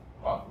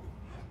 Well,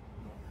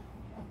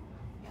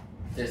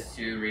 these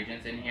two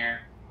regions in here.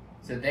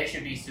 So they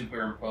should be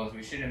superimposed.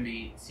 We shouldn't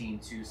be seeing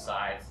two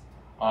sides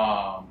in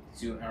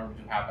order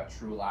to have a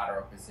true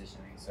lateral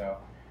positioning. So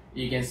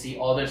you can see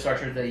all the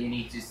structures that you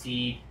need to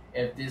see.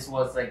 If this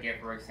was like,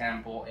 for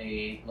example,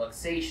 a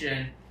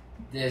luxation,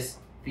 this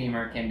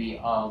femur can be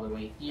all the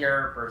way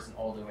here versus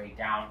all the way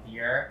down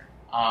here,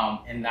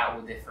 and that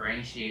will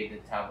differentiate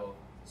the type of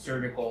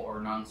surgical or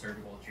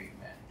non-surgical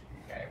treatment,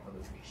 okay, for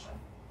the patient.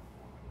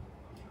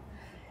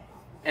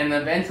 And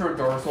the ventral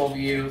dorsal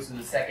view, so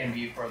the second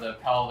view for the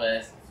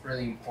pelvis, it's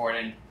really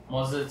important.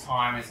 Most of the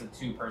time, it's a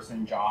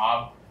two-person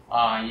job.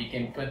 You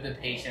can put the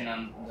patient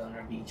on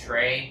a B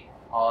tray.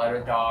 All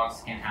other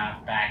dogs can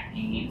have back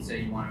pain, so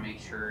you want to make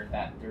sure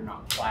that they're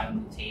not flat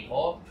on the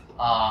table,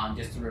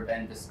 just to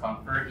prevent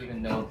discomfort,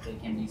 even though they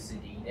can be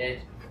sedated.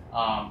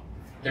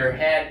 Their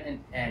head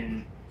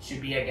and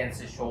should be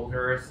against the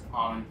shoulders,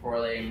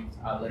 forelimbs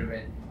a little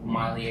bit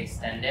mildly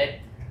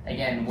extended.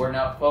 Again, we're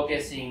not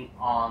focusing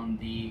on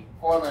the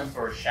forelimbs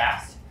or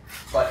chest,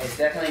 but it's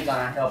definitely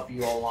going to help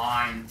you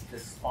align the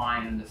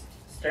spine and the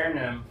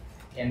sternum,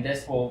 and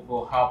this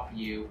will help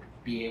you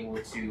be able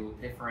to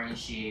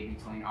differentiate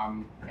between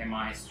am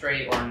I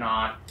straight or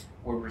not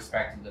with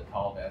respect to the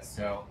pelvis.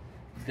 So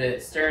the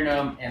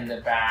sternum and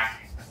the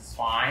back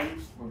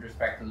spine with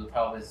respect to the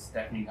pelvis is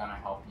definitely going to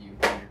help you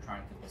when you're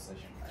trying to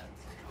position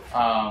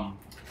that.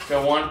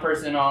 So one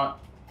person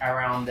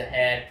around the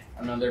head,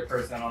 another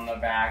person on the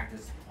back,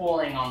 just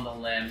pulling on the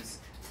limbs.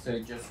 So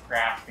just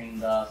grasping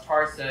the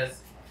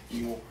tarsus,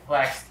 you will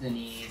flex the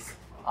knees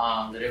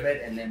a little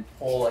bit and then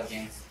pull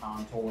against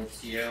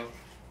towards you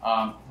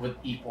with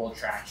equal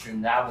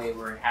traction. That way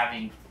we're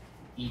having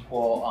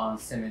equal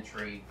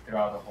symmetry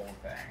throughout the whole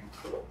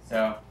thing.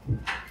 So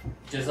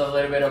just a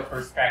little bit of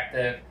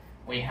perspective.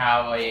 We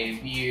have a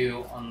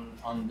view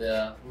on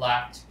the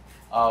left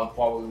of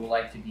what we would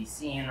like to be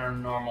seeing in a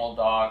normal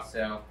dog.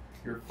 So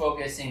you're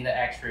focusing the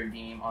X-ray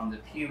beam on the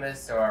pubis,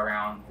 so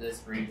around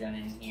this region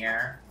in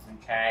here,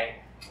 okay?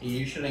 You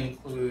usually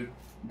include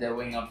the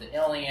wing of the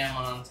ilium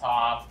on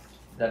top,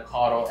 the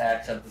caudal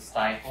edge of the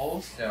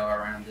stifle, so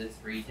around this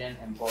region,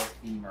 and both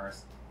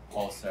femurs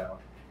also.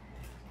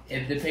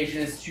 If the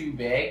patient is too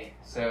big,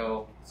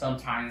 so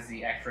sometimes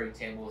the X-ray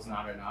table is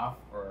not enough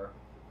for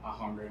a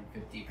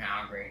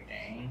 150-pound Great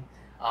Dane.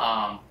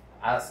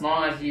 As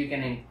long as you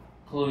can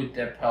include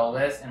the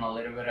pelvis and a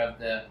little bit of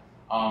the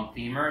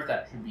femur,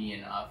 that should be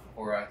enough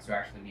for us to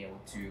actually be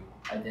able to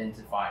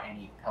identify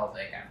any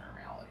pelvic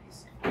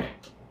abnormalities. Okay.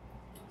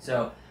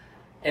 So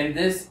in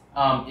this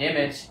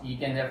image, you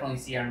can definitely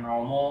see a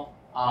normal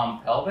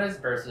pelvis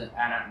versus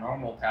an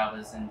abnormal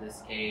pelvis in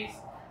this case,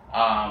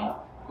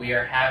 we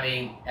are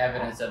having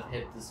evidence of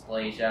hip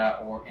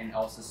dysplasia and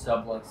also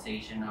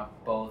subluxation of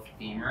both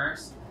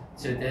femurs.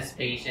 So this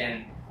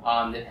patient,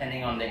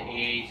 depending on the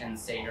age and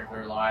stage of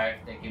their life,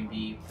 there can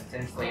be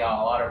potentially a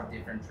lot of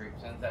different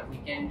treatments that we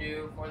can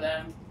do for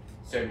them,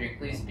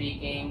 surgically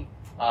speaking.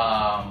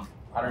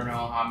 I don't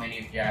know how many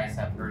of you guys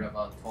have heard of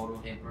a total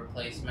hip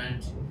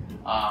replacement.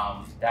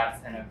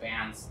 That's an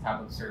advanced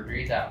type of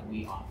surgery that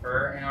we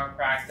offer in our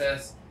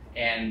practice.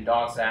 And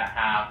dogs that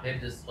have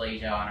hip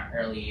dysplasia on an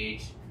early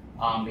age,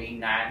 being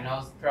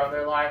diagnosed throughout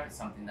their life is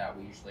something that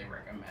we usually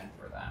recommend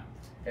for them.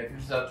 If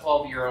it's a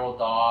 12-year-old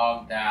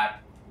dog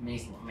that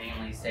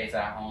mainly stays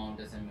at home,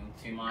 doesn't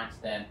move too much,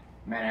 then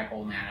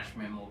medical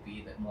management will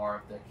be more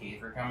of the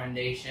case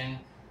recommendation.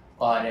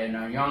 But in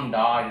a young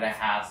dog that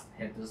has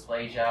hip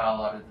dysplasia, a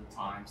lot of the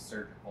time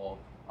surgical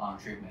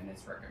treatment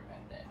is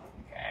recommended.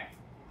 Okay.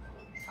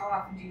 How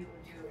often do you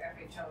do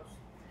FHOs?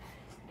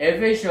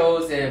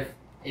 FHOs, if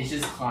it's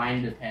just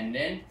client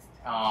dependent,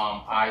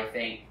 I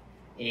think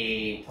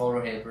a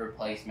total hip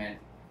replacement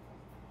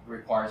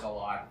requires a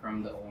lot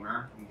from the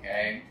owner.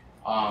 Okay.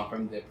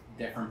 From the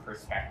different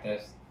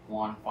perspectives.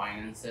 One,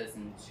 finances,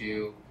 and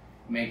two,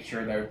 make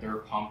sure that they're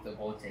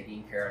comfortable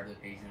taking care of the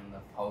patient in the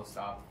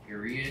post-op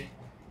period.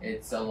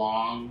 It's a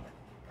long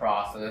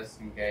process,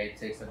 okay? It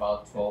takes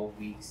about 12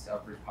 weeks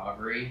of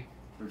recovery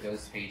for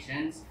those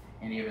patients,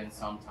 and even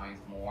sometimes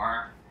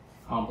more.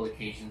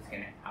 Complications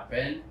can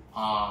happen.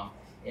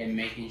 And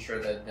making sure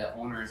that the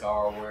owners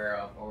are aware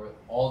of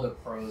all the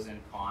pros and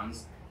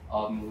cons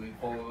of moving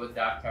forward with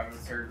that type of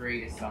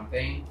surgery is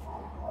something.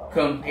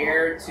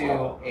 Compared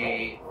to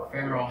a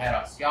femoral head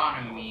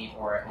osteotomy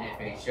or an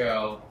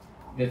FHO,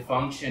 the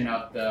function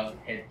of the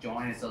hip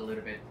joint is a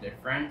little bit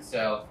different.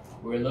 So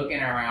we're looking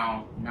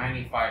around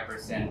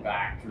 95%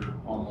 back to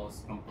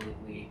almost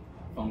completely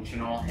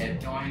functional hip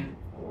joint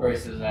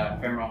versus a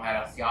femoral head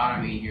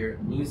osteotomy, you're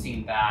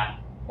losing that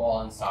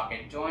ball and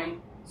socket joint.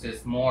 So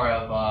it's more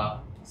of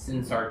a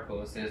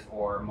synsarcosis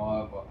or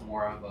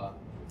more of a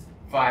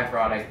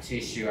fibrotic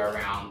tissue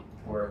around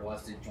where it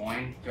was the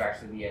joint to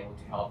actually be able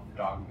to help the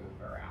dog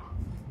move around.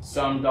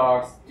 Some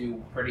dogs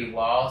do pretty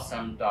well,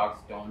 some dogs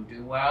don't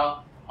do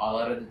well. A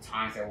lot of the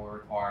times that will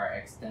require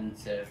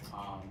extensive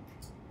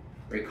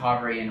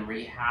recovery and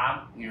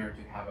rehab in order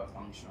to have a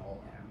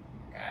functional limb.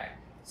 Okay,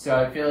 so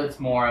I feel it's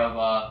more of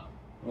a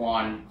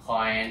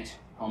client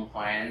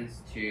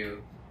compliance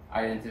to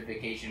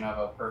identification of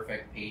a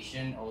perfect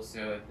patient.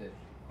 Also, if the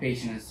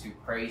patient is too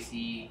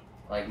crazy,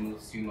 like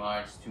moves too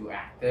much, too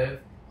active,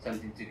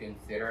 something to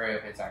consider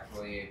if it's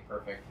actually a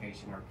perfect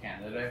patient or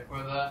candidate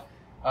for the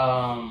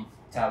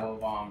type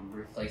of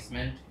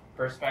replacement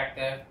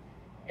perspective.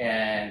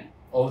 And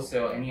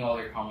also any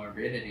other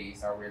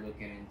comorbidities, are we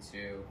looking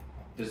into,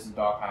 does the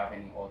dog have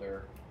any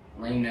other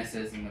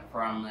lamenesses in the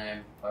front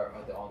limb or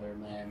the other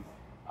limb?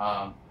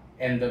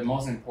 And the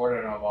most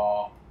important of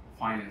all,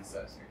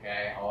 finances.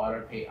 Okay, a lot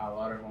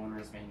of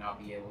owners may not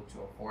be able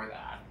to afford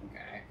that.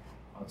 Okay,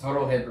 a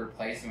total hip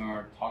replacement,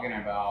 we're talking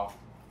about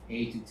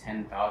 $8,000 to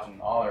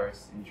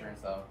 $10,000 in terms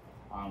of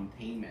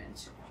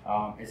payment.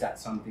 Is that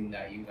something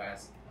that you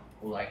guys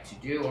would like to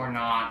do or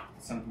not?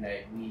 It's something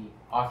that we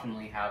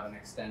oftenly have an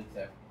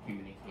extensive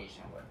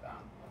communication with them,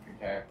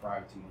 okay,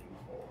 prior to moving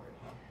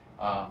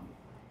forward.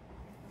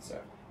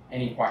 So,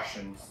 any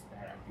questions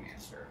that I can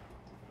answer?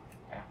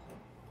 Yeah.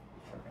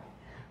 Okay.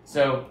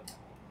 So,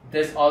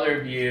 this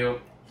other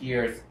view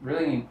here is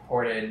really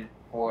important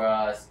for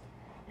us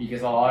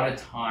because a lot of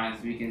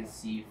times we can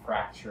see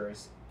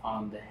fractures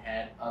on the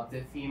head of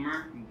the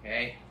femur,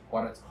 okay,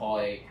 what it's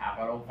called a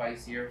capital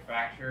physeal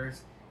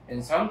fractures,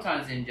 and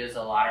sometimes in just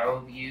a lateral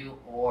view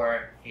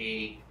or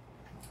a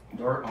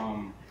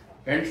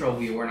ventral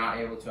view we're not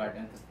able to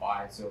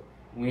identify. So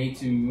we need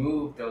to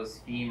move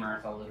those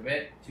femurs a little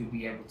bit to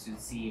be able to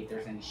see if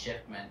there's any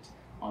shiftment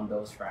on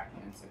those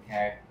fragments.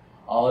 Okay,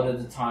 a lot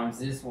of the times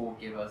this will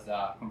give us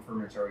a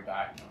confirmatory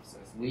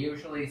diagnosis. We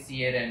usually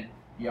see it in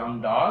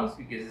young dogs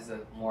because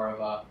it's more of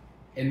a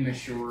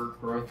immature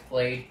growth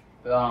plate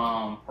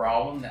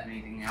problem than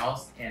anything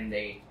else, and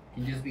they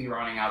can just be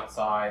running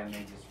outside and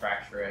they just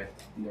fracture it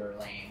in their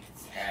lane.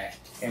 Okay,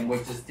 and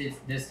with just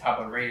this type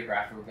of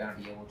radiograph, we're going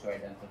to be able to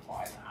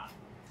identify that.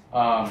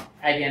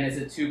 Again, it's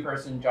a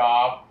two-person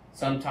job.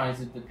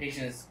 Sometimes if the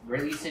patient is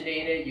really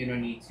sedated, you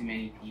don't need too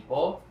many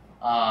people,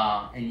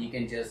 and you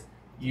can just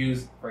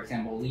use, for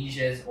example,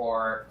 leashes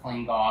or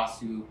plain gauze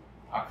to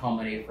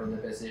accommodate for the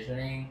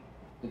positioning.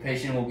 The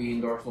patient will be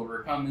in dorsal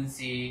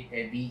recumbency.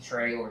 A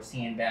V-tray or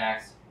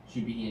sandbags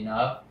should be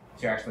enough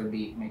to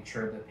actually make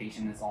sure the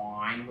patient is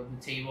aligned with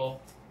the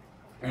table.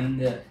 And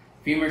the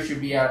femur should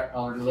be at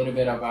a little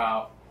bit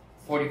about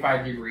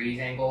 45 degrees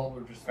angle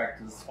with respect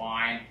to the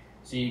spine.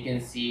 So you can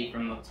see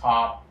from the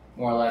top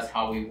more or less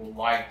how we would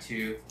like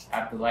to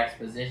have the legs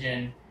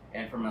positioned,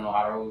 and from a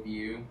lateral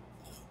view.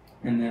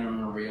 And then on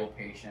a real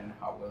patient,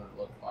 how will it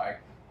look like?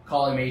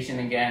 Collimation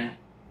again,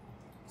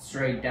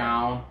 straight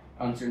down,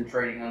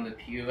 concentrating on the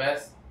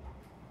pubis.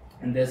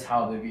 And this is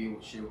how the view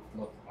should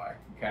look like,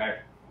 okay?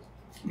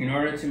 in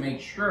order to make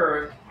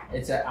sure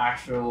it's an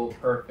actual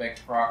perfect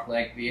frog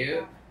leg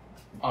view,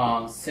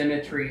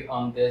 symmetry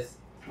on this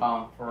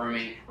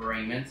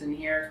foramens in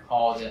here,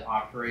 called the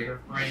obturator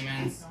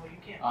foramens,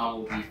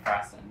 will be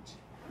present.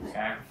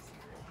 Okay,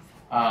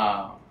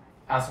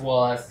 as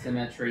well as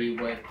symmetry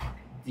with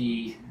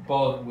the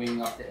both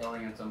wing of the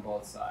ilions on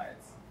both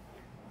sides.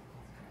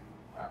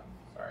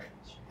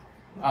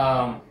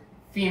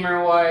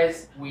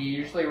 Femur-wise, we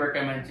usually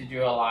recommend to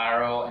do a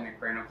lateral and a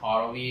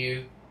craniocaudal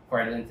view for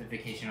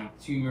identification of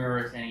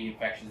tumors, any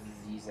infectious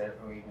diseases,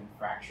 or even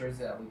fractures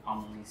that we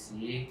commonly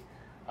see.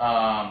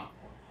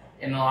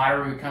 In the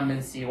lateral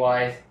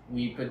recumbency-wise,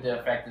 we put the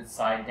affected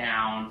side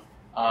down,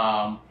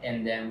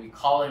 and then we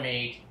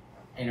collimate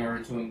in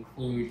order to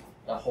include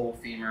the whole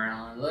femur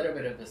and a little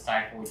bit of the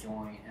stifle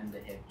joint and the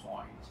hip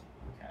joint.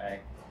 Okay.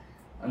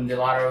 On the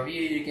lateral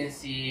view, you can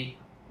see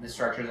the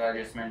structures I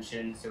just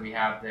mentioned. So we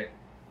have the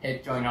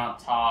hip joint on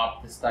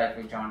top, the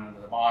stifle joint on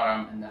the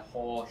bottom, and the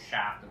whole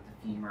shaft of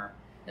the femur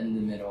in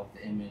the middle of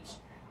the image.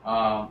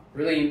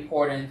 Really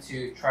important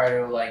to try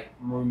to like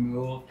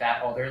remove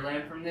that other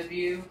limb from the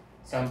view.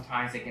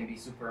 Sometimes it can be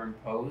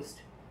superimposed,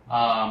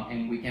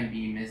 and we can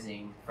be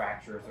missing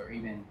fractures, or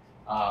even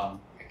a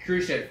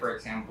cruciate, for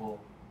example,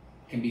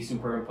 can be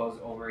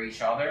superimposed over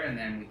each other, and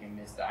then we can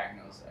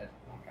misdiagnose it.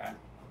 Okay.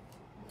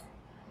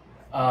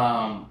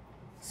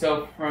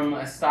 So from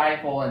a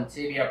stifle and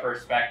tibia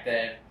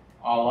perspective,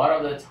 a lot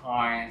of the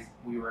times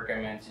we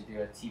recommend to do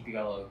a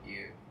TPLO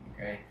view.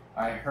 Okay.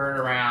 I heard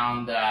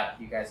around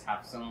that you guys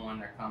have someone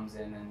that comes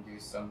in and do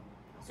some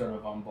sort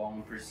of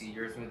bone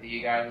procedures with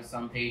you guys with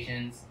some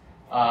patients.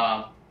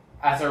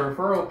 As a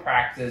referral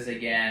practice,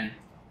 again,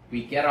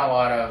 we get a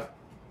lot of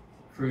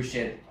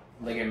cruciate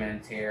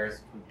ligament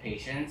tears with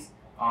patients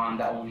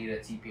that will need a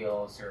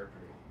TPLO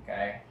surgery.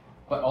 Okay,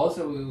 but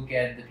also we will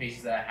get the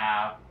patients that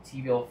have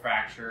tibial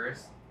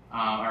fractures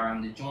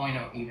around the joint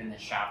or even the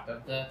shaft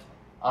of the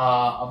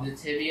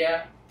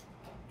tibia.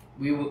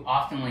 We will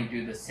often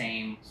do the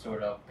same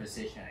sort of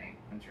positioning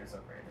in terms of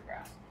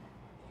radiographs.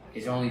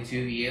 It's only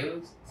 2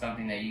 views,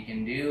 something that you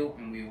can do,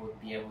 and we will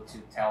be able to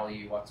tell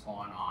you what's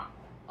going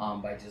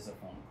on by just a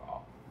phone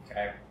call.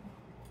 Okay.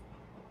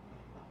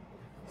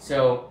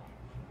 So,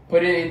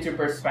 put it into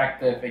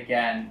perspective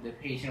again. The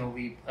patient will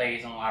be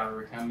placed on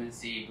lateral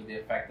recumbency with the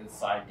affected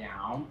side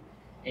down,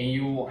 and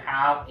you will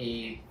have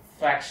a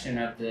flexion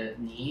of the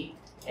knee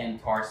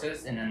and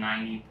tarsus in a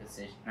 90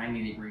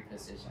 degree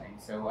positioning.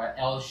 So an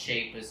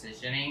L-shaped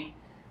positioning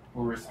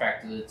with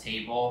respect to the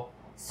table.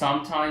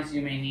 Sometimes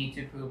you may need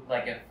to put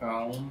like a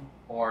foam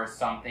or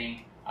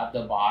something at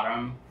the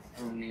bottom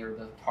or near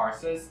the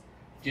tarsus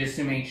just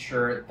to make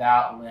sure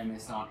that limb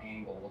is not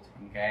angled.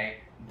 Okay,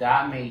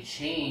 that may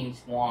change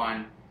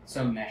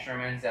some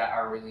measurements that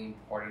are really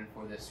important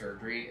for the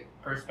surgery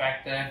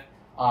perspective.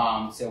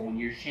 So when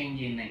you're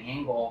changing the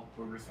angle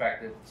with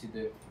respect to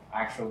the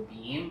actual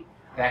beam,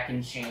 that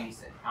can change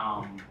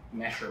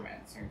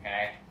measurements.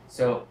 Okay,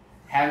 so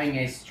having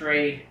a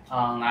straight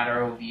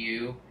lateral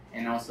view,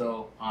 and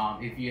also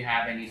if you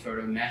have any sort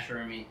of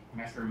measurement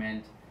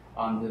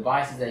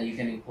devices that you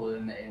can include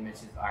in the image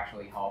is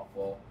actually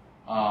helpful.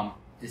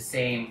 The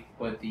same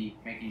with the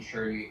making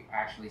sure you're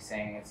actually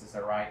saying it's just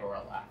a right or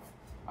a left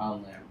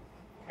limb.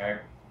 Okay,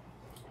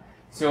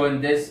 so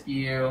in this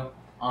view,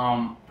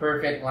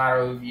 perfect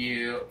lateral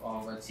view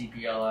of a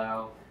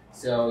TPLO.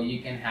 So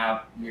you can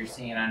have, you're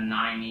seeing a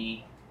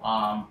 90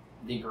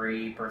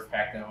 degree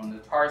perspective on the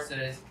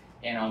tarsus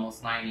and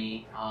almost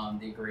 90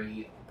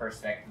 degree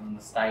perspective on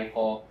the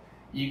stifle.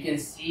 You can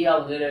see a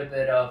little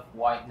bit of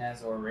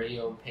whiteness or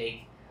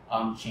radiopaque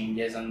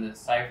changes on the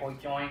stifle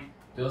joint.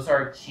 Those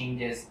are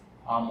changes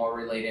more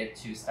related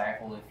to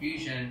stifle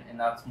effusion, and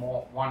that's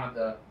one of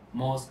the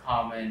most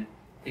common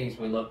things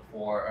we look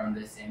for on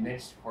this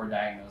image for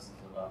diagnosis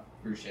of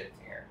a cruciate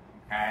tear.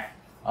 Okay.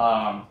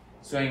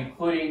 So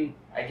including,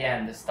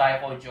 again, the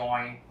stifle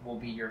joint will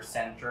be your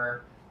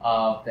center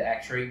of the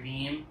X-ray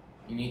beam.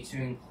 You need to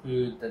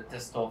include the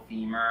distal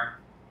femur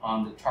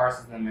on the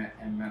tarsus and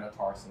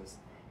metatarsus.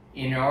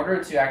 In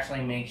order to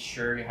actually make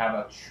sure you have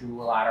a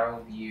true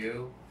lateral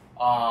view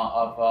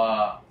of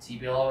a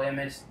TPLO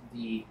image,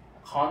 the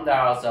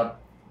condyles of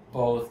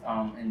both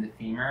in the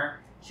femur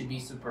should be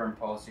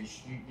superimposed.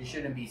 You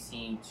shouldn't be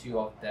seeing 2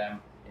 of them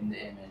in the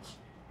image.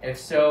 If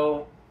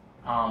so,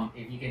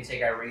 if you can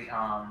take a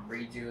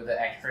redo the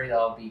X-ray,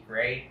 that'll be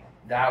great.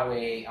 That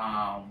way,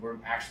 we're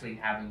actually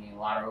having a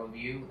lateral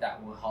view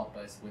that will help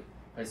us with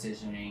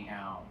positioning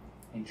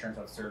in terms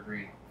of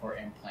surgery or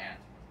implant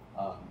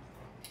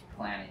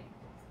planning.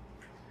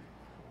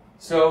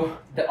 So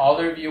the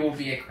other view will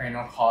be a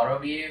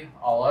craniocaudal view.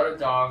 A lot of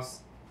dogs,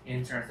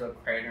 in terms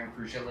of cranial and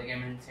cruciate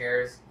ligament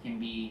tears, can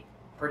be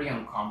pretty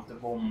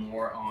uncomfortable,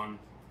 more on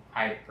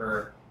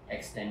hyper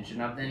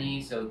extension of the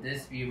knee. So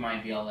this view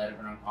might be a little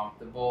bit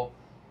uncomfortable.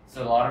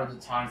 So a lot of the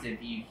times,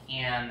 if you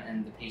can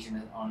and the patient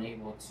is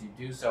unable to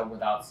do so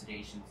without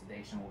sedation,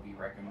 sedation will be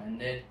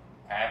recommended.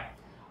 Okay.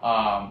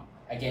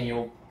 Again,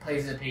 you'll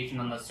place the patient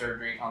on the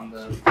surgery on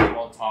the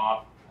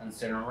tabletop and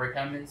sternal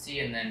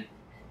recumbency, and then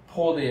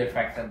pull the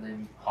affected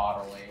limb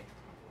caudally.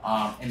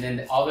 And then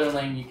the other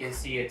limb, you can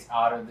see it's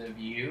out of the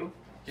view,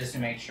 just to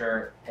make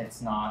sure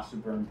it's not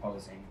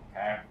superimposing,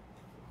 okay?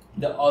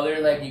 The other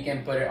leg, you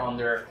can put it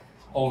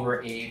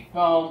over a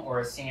foam or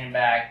a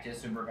sandbag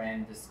just to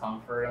prevent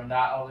discomfort on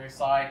that other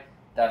side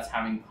that's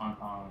having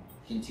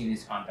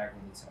continuous contact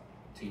with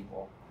the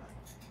table.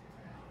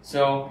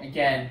 So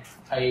again,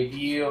 a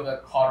view of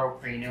the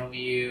caudal-cranial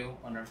view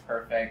on a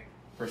perfect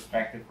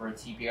perspective for a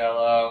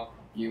TPLO.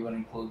 You would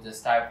include the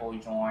stifle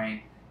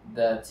joint,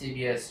 the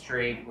tibia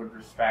straight with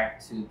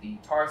respect to the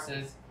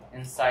tarsus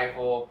and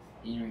stifle,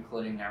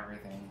 including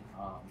everything.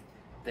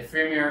 The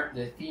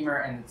femur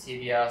and the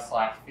tibia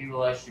 /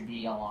 fibula should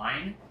be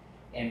aligned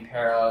and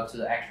parallel to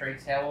the X-ray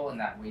table, and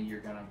that way you're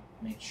gonna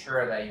make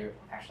sure that you're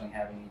actually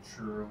having a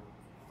true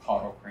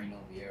caudal cranial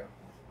view.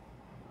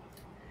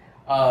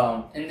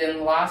 And then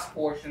the last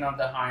portion of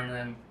the hind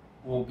limb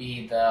will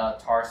be the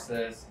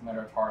tarsus,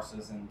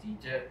 metatarsus, and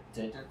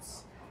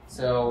digits.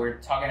 So we're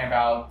talking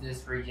about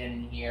this region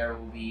in here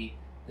will be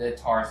the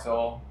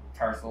tarsal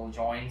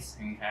joints,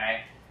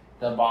 okay?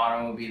 The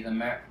bottom will be the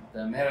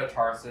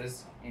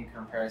metatarsus in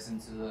comparison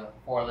to the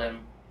forelimb,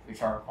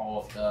 which are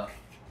called the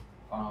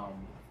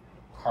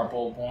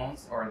carpal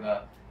bones or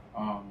the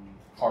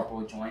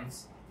carpal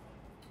joints,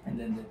 and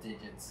then the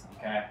digits,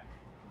 okay?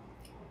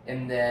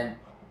 And then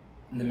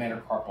the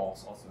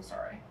metacarpals also,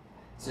 sorry.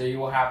 So you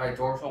will have a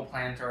dorsal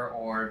plantar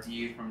or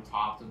view from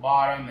top to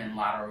bottom and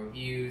lateral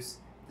views.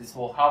 This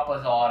will help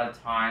us a lot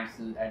of times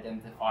to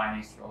identify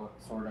any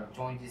sort of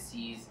joint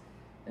disease,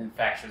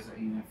 infections, or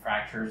even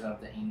fractures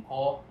of the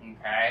ankle,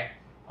 okay?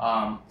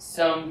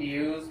 Some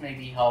views may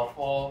be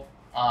helpful,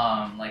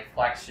 like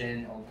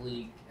flexion,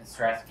 oblique, and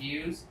stress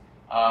views,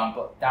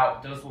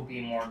 but those will be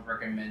more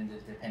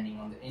recommended depending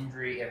on the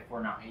injury if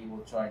we're not able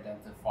to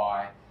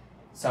identify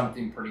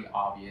something pretty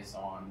obvious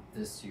on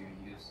this two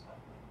views.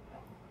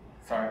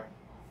 Sorry.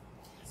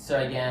 So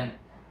again,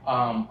 a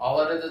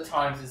lot of the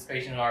times these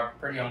patients are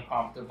pretty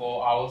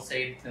uncomfortable. I will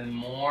say the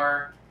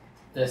more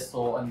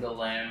distal in the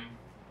limb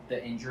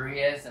the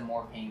injury is, the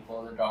more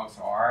painful the dogs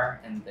are,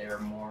 and they're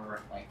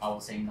more, like, I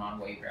would say,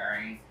 non-weight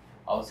bearing.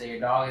 I would say your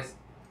dog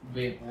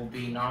will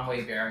be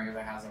non-weight bearing if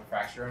it has a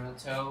fracture in the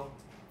toe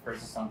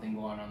versus something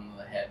going on in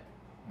the hip,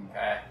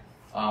 okay?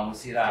 We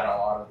see that a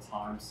lot of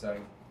times. So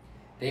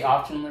they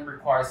often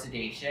require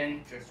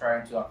sedation, just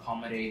trying to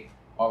accommodate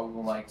what we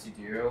would like to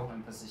do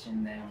and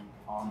position them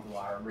on the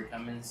lateral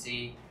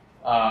recumbency.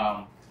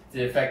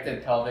 The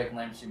affected pelvic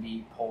limb should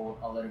be pulled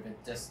a little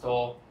bit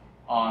distal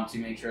to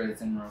make sure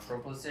it's in neutral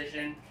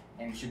position,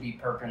 and should be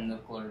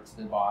perpendicular to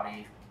the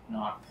body,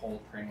 not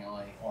pulled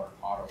cranially or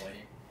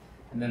caudally.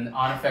 And then the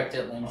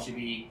unaffected limb should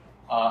be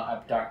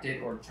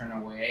abducted or turned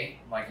away,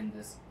 like in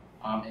this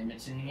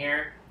image in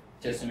here,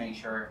 just to make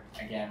sure,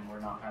 again, we're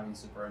not having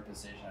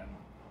superimposition.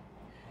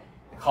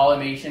 The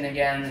collimation,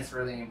 again, is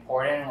really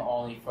important. We're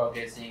only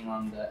focusing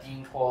on the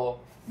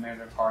ankle,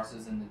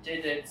 metatarsus, and the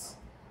digits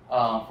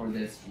for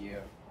this view.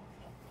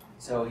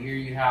 So here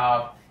you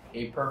have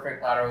a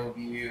perfect lateral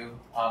view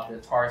of the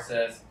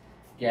tarsus.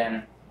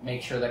 Again,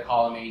 make sure the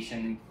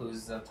collimation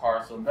includes the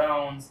tarsal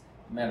bones,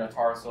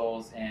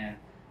 metatarsals, and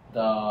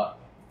the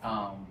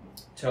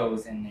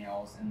toes and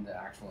nails in the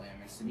actual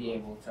image to be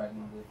able to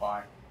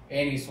identify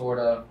any sort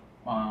of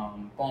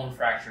bone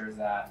fractures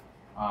that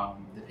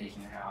the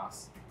patient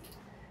has.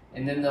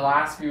 And then the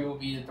last view will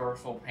be the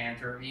dorsal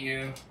plantar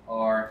view,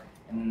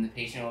 and then the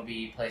patient will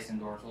be placed in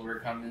dorsal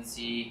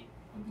recumbency.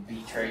 The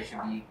B tray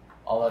should be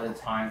a lot of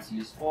times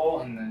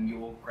useful, and then you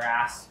will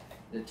grasp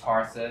the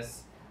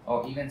tarsus,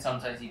 or even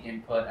sometimes you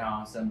can put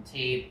some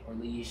tape or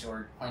leash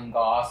or plain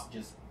gauze,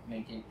 just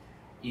make it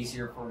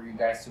easier for you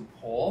guys to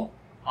pull.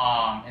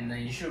 And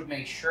then you should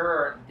make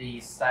sure the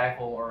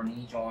stifle or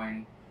knee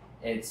joint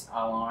is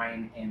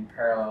aligned and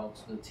parallel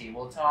to the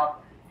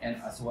tabletop, and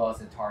as well as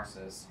the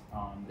tarsus.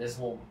 This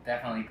will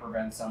definitely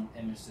prevent some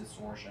image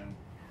distortion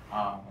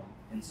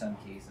in some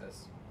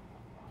cases.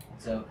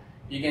 So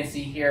you can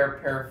see here,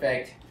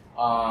 perfect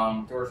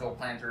dorsal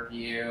plantar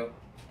view.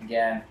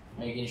 Again,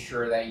 making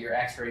sure that your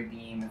X-ray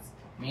beam is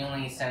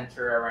mainly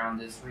centered around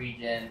this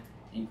region,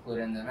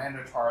 including the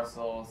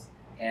metatarsals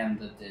and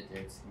the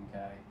digits,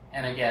 okay?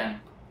 And again,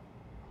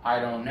 I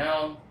don't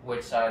know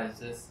which side is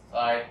this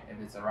side,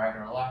 if it's the right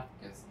or left,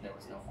 because there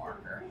was no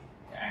marker,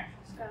 okay?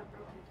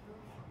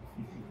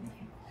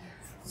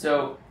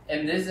 So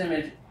in this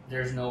image,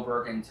 there's no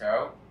broken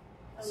toe.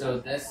 So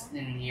this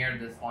in here,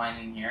 this line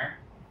in here,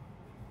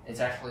 it's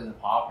actually the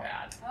paw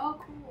pad.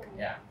 Oh, cool.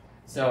 Yeah.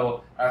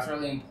 So that's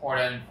really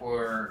important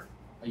for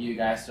you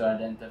guys to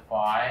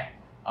identify.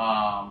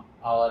 A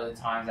lot of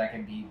the times that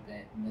can be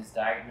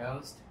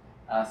misdiagnosed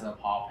as a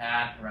paw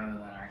pad rather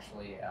than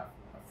actually a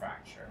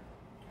fracture.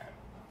 Okay.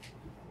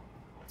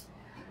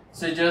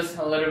 So just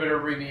a little bit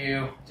of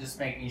review, just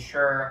making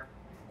sure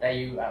that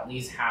you at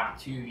least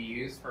have two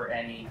views for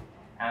any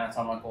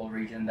anatomical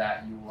region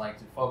that you would like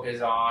to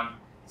focus on.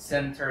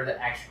 Center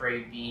the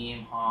X-ray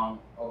beam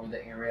over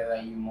the area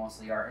that you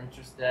mostly are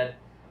interested,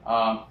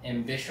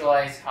 and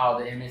visualize how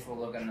the image will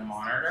look on the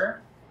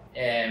monitor,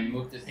 and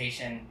move the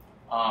patient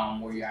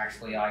where you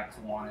actually like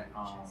to want it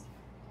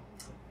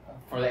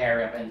for the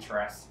area of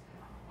interest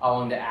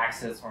along the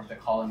axis or the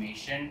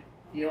collimation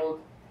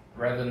field,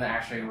 rather than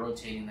actually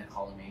rotating the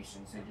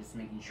collimation. So just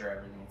making sure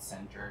everything is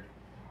centered.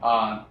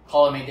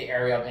 Collimate the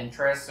area of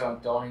interest, so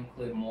don't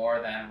include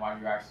more than what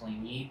you actually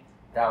need.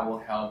 That will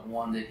help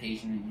the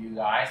patient and you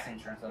guys in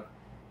terms of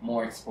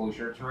more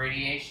exposure to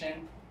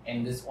radiation,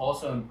 and this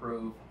also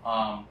improve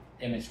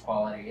image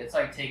quality. It's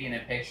like taking a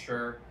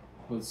picture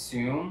with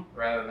zoom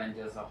rather than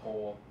just a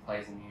whole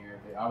place in here.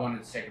 If I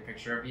wanted to take a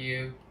picture of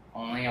you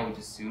only, I would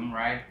just zoom,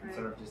 right?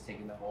 Instead of just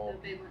taking the whole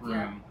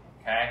room.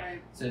 Okay?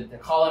 Right. So the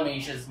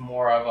collimation is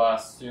more of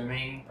a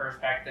zooming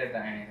perspective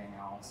than anything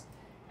else.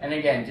 And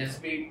again,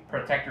 just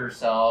protect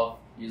yourself,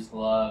 use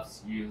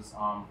gloves, use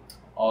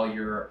all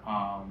your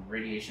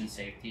radiation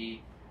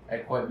safety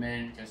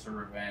equipment just to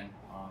prevent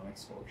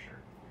exposure.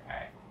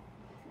 Okay.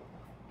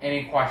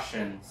 Any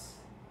questions?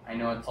 I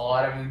know it's a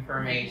lot of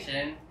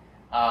information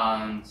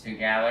to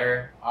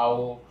gather. I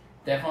will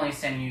definitely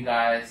send you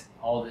guys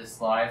all these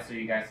slides so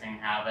you guys can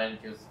have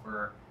it just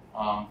for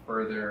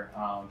further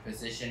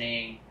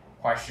positioning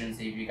questions.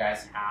 If you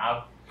guys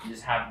have, you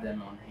just have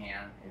them on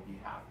hand if you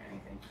have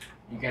anything.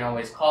 You can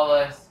always call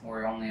us.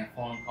 We're only a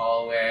phone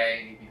call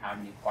away. If you have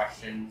any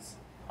questions,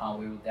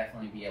 we will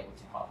definitely be able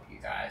to help you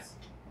guys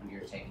when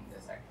you're taking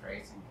this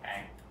x-rays.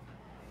 Okay.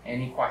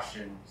 Any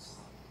questions?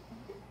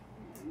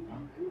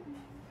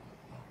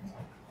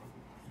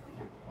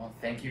 Well,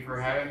 thank you for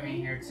having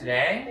me here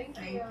today.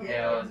 Thank you.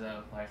 It was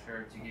a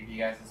pleasure to give you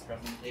guys this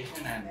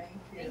presentation, and Thank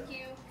you. Thank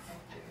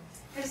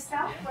you. Is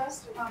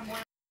Southwest